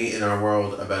community in our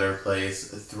world a better place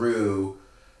through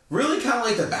really kind of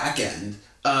like the back end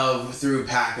of through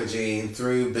packaging,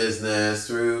 through business,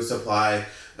 through supply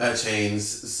chains.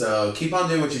 So keep on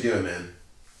doing what you're doing, man.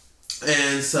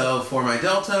 And so for my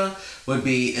delta would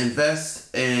be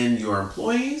invest in your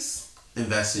employees,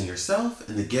 invest in yourself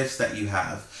and the gifts that you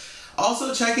have.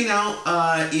 Also checking out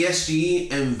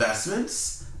ESG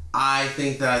investments. I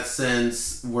think that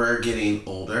since we're getting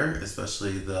older,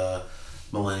 especially the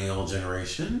millennial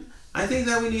generation, I think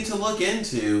that we need to look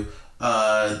into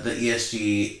the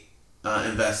ESG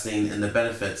investing and the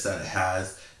benefits that it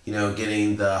has. You know,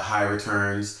 getting the high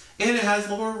returns, and it has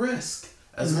lower risk.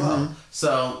 as well.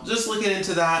 So just looking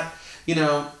into that, we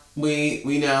know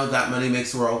that money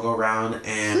makes the world go round,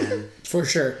 and for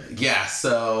sure. Yeah,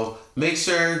 so make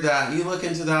sure that you look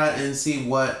into that and see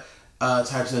what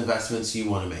types of investments you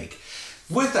want to make.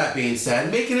 With that being said,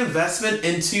 make an investment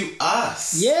into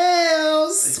us.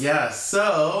 Yes. Yes.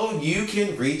 So you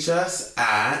can reach us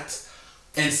at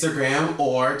Instagram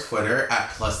or Twitter at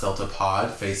Plus Delta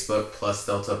Pod, Facebook Plus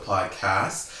Delta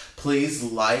Podcast. Please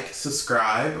like,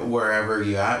 subscribe wherever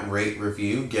you at, rate,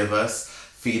 review, give us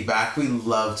feedback. We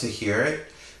love to hear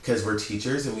it because we're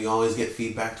teachers and we always get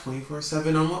feedback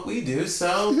 24/7 on what we do.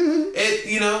 So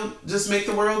just make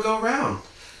the world go round.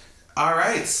 All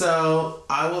right, so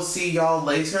I will see y'all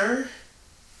later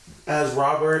as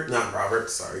Brian.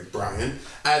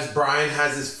 As Brian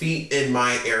has his feet in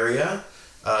my area,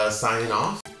 signing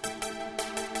off.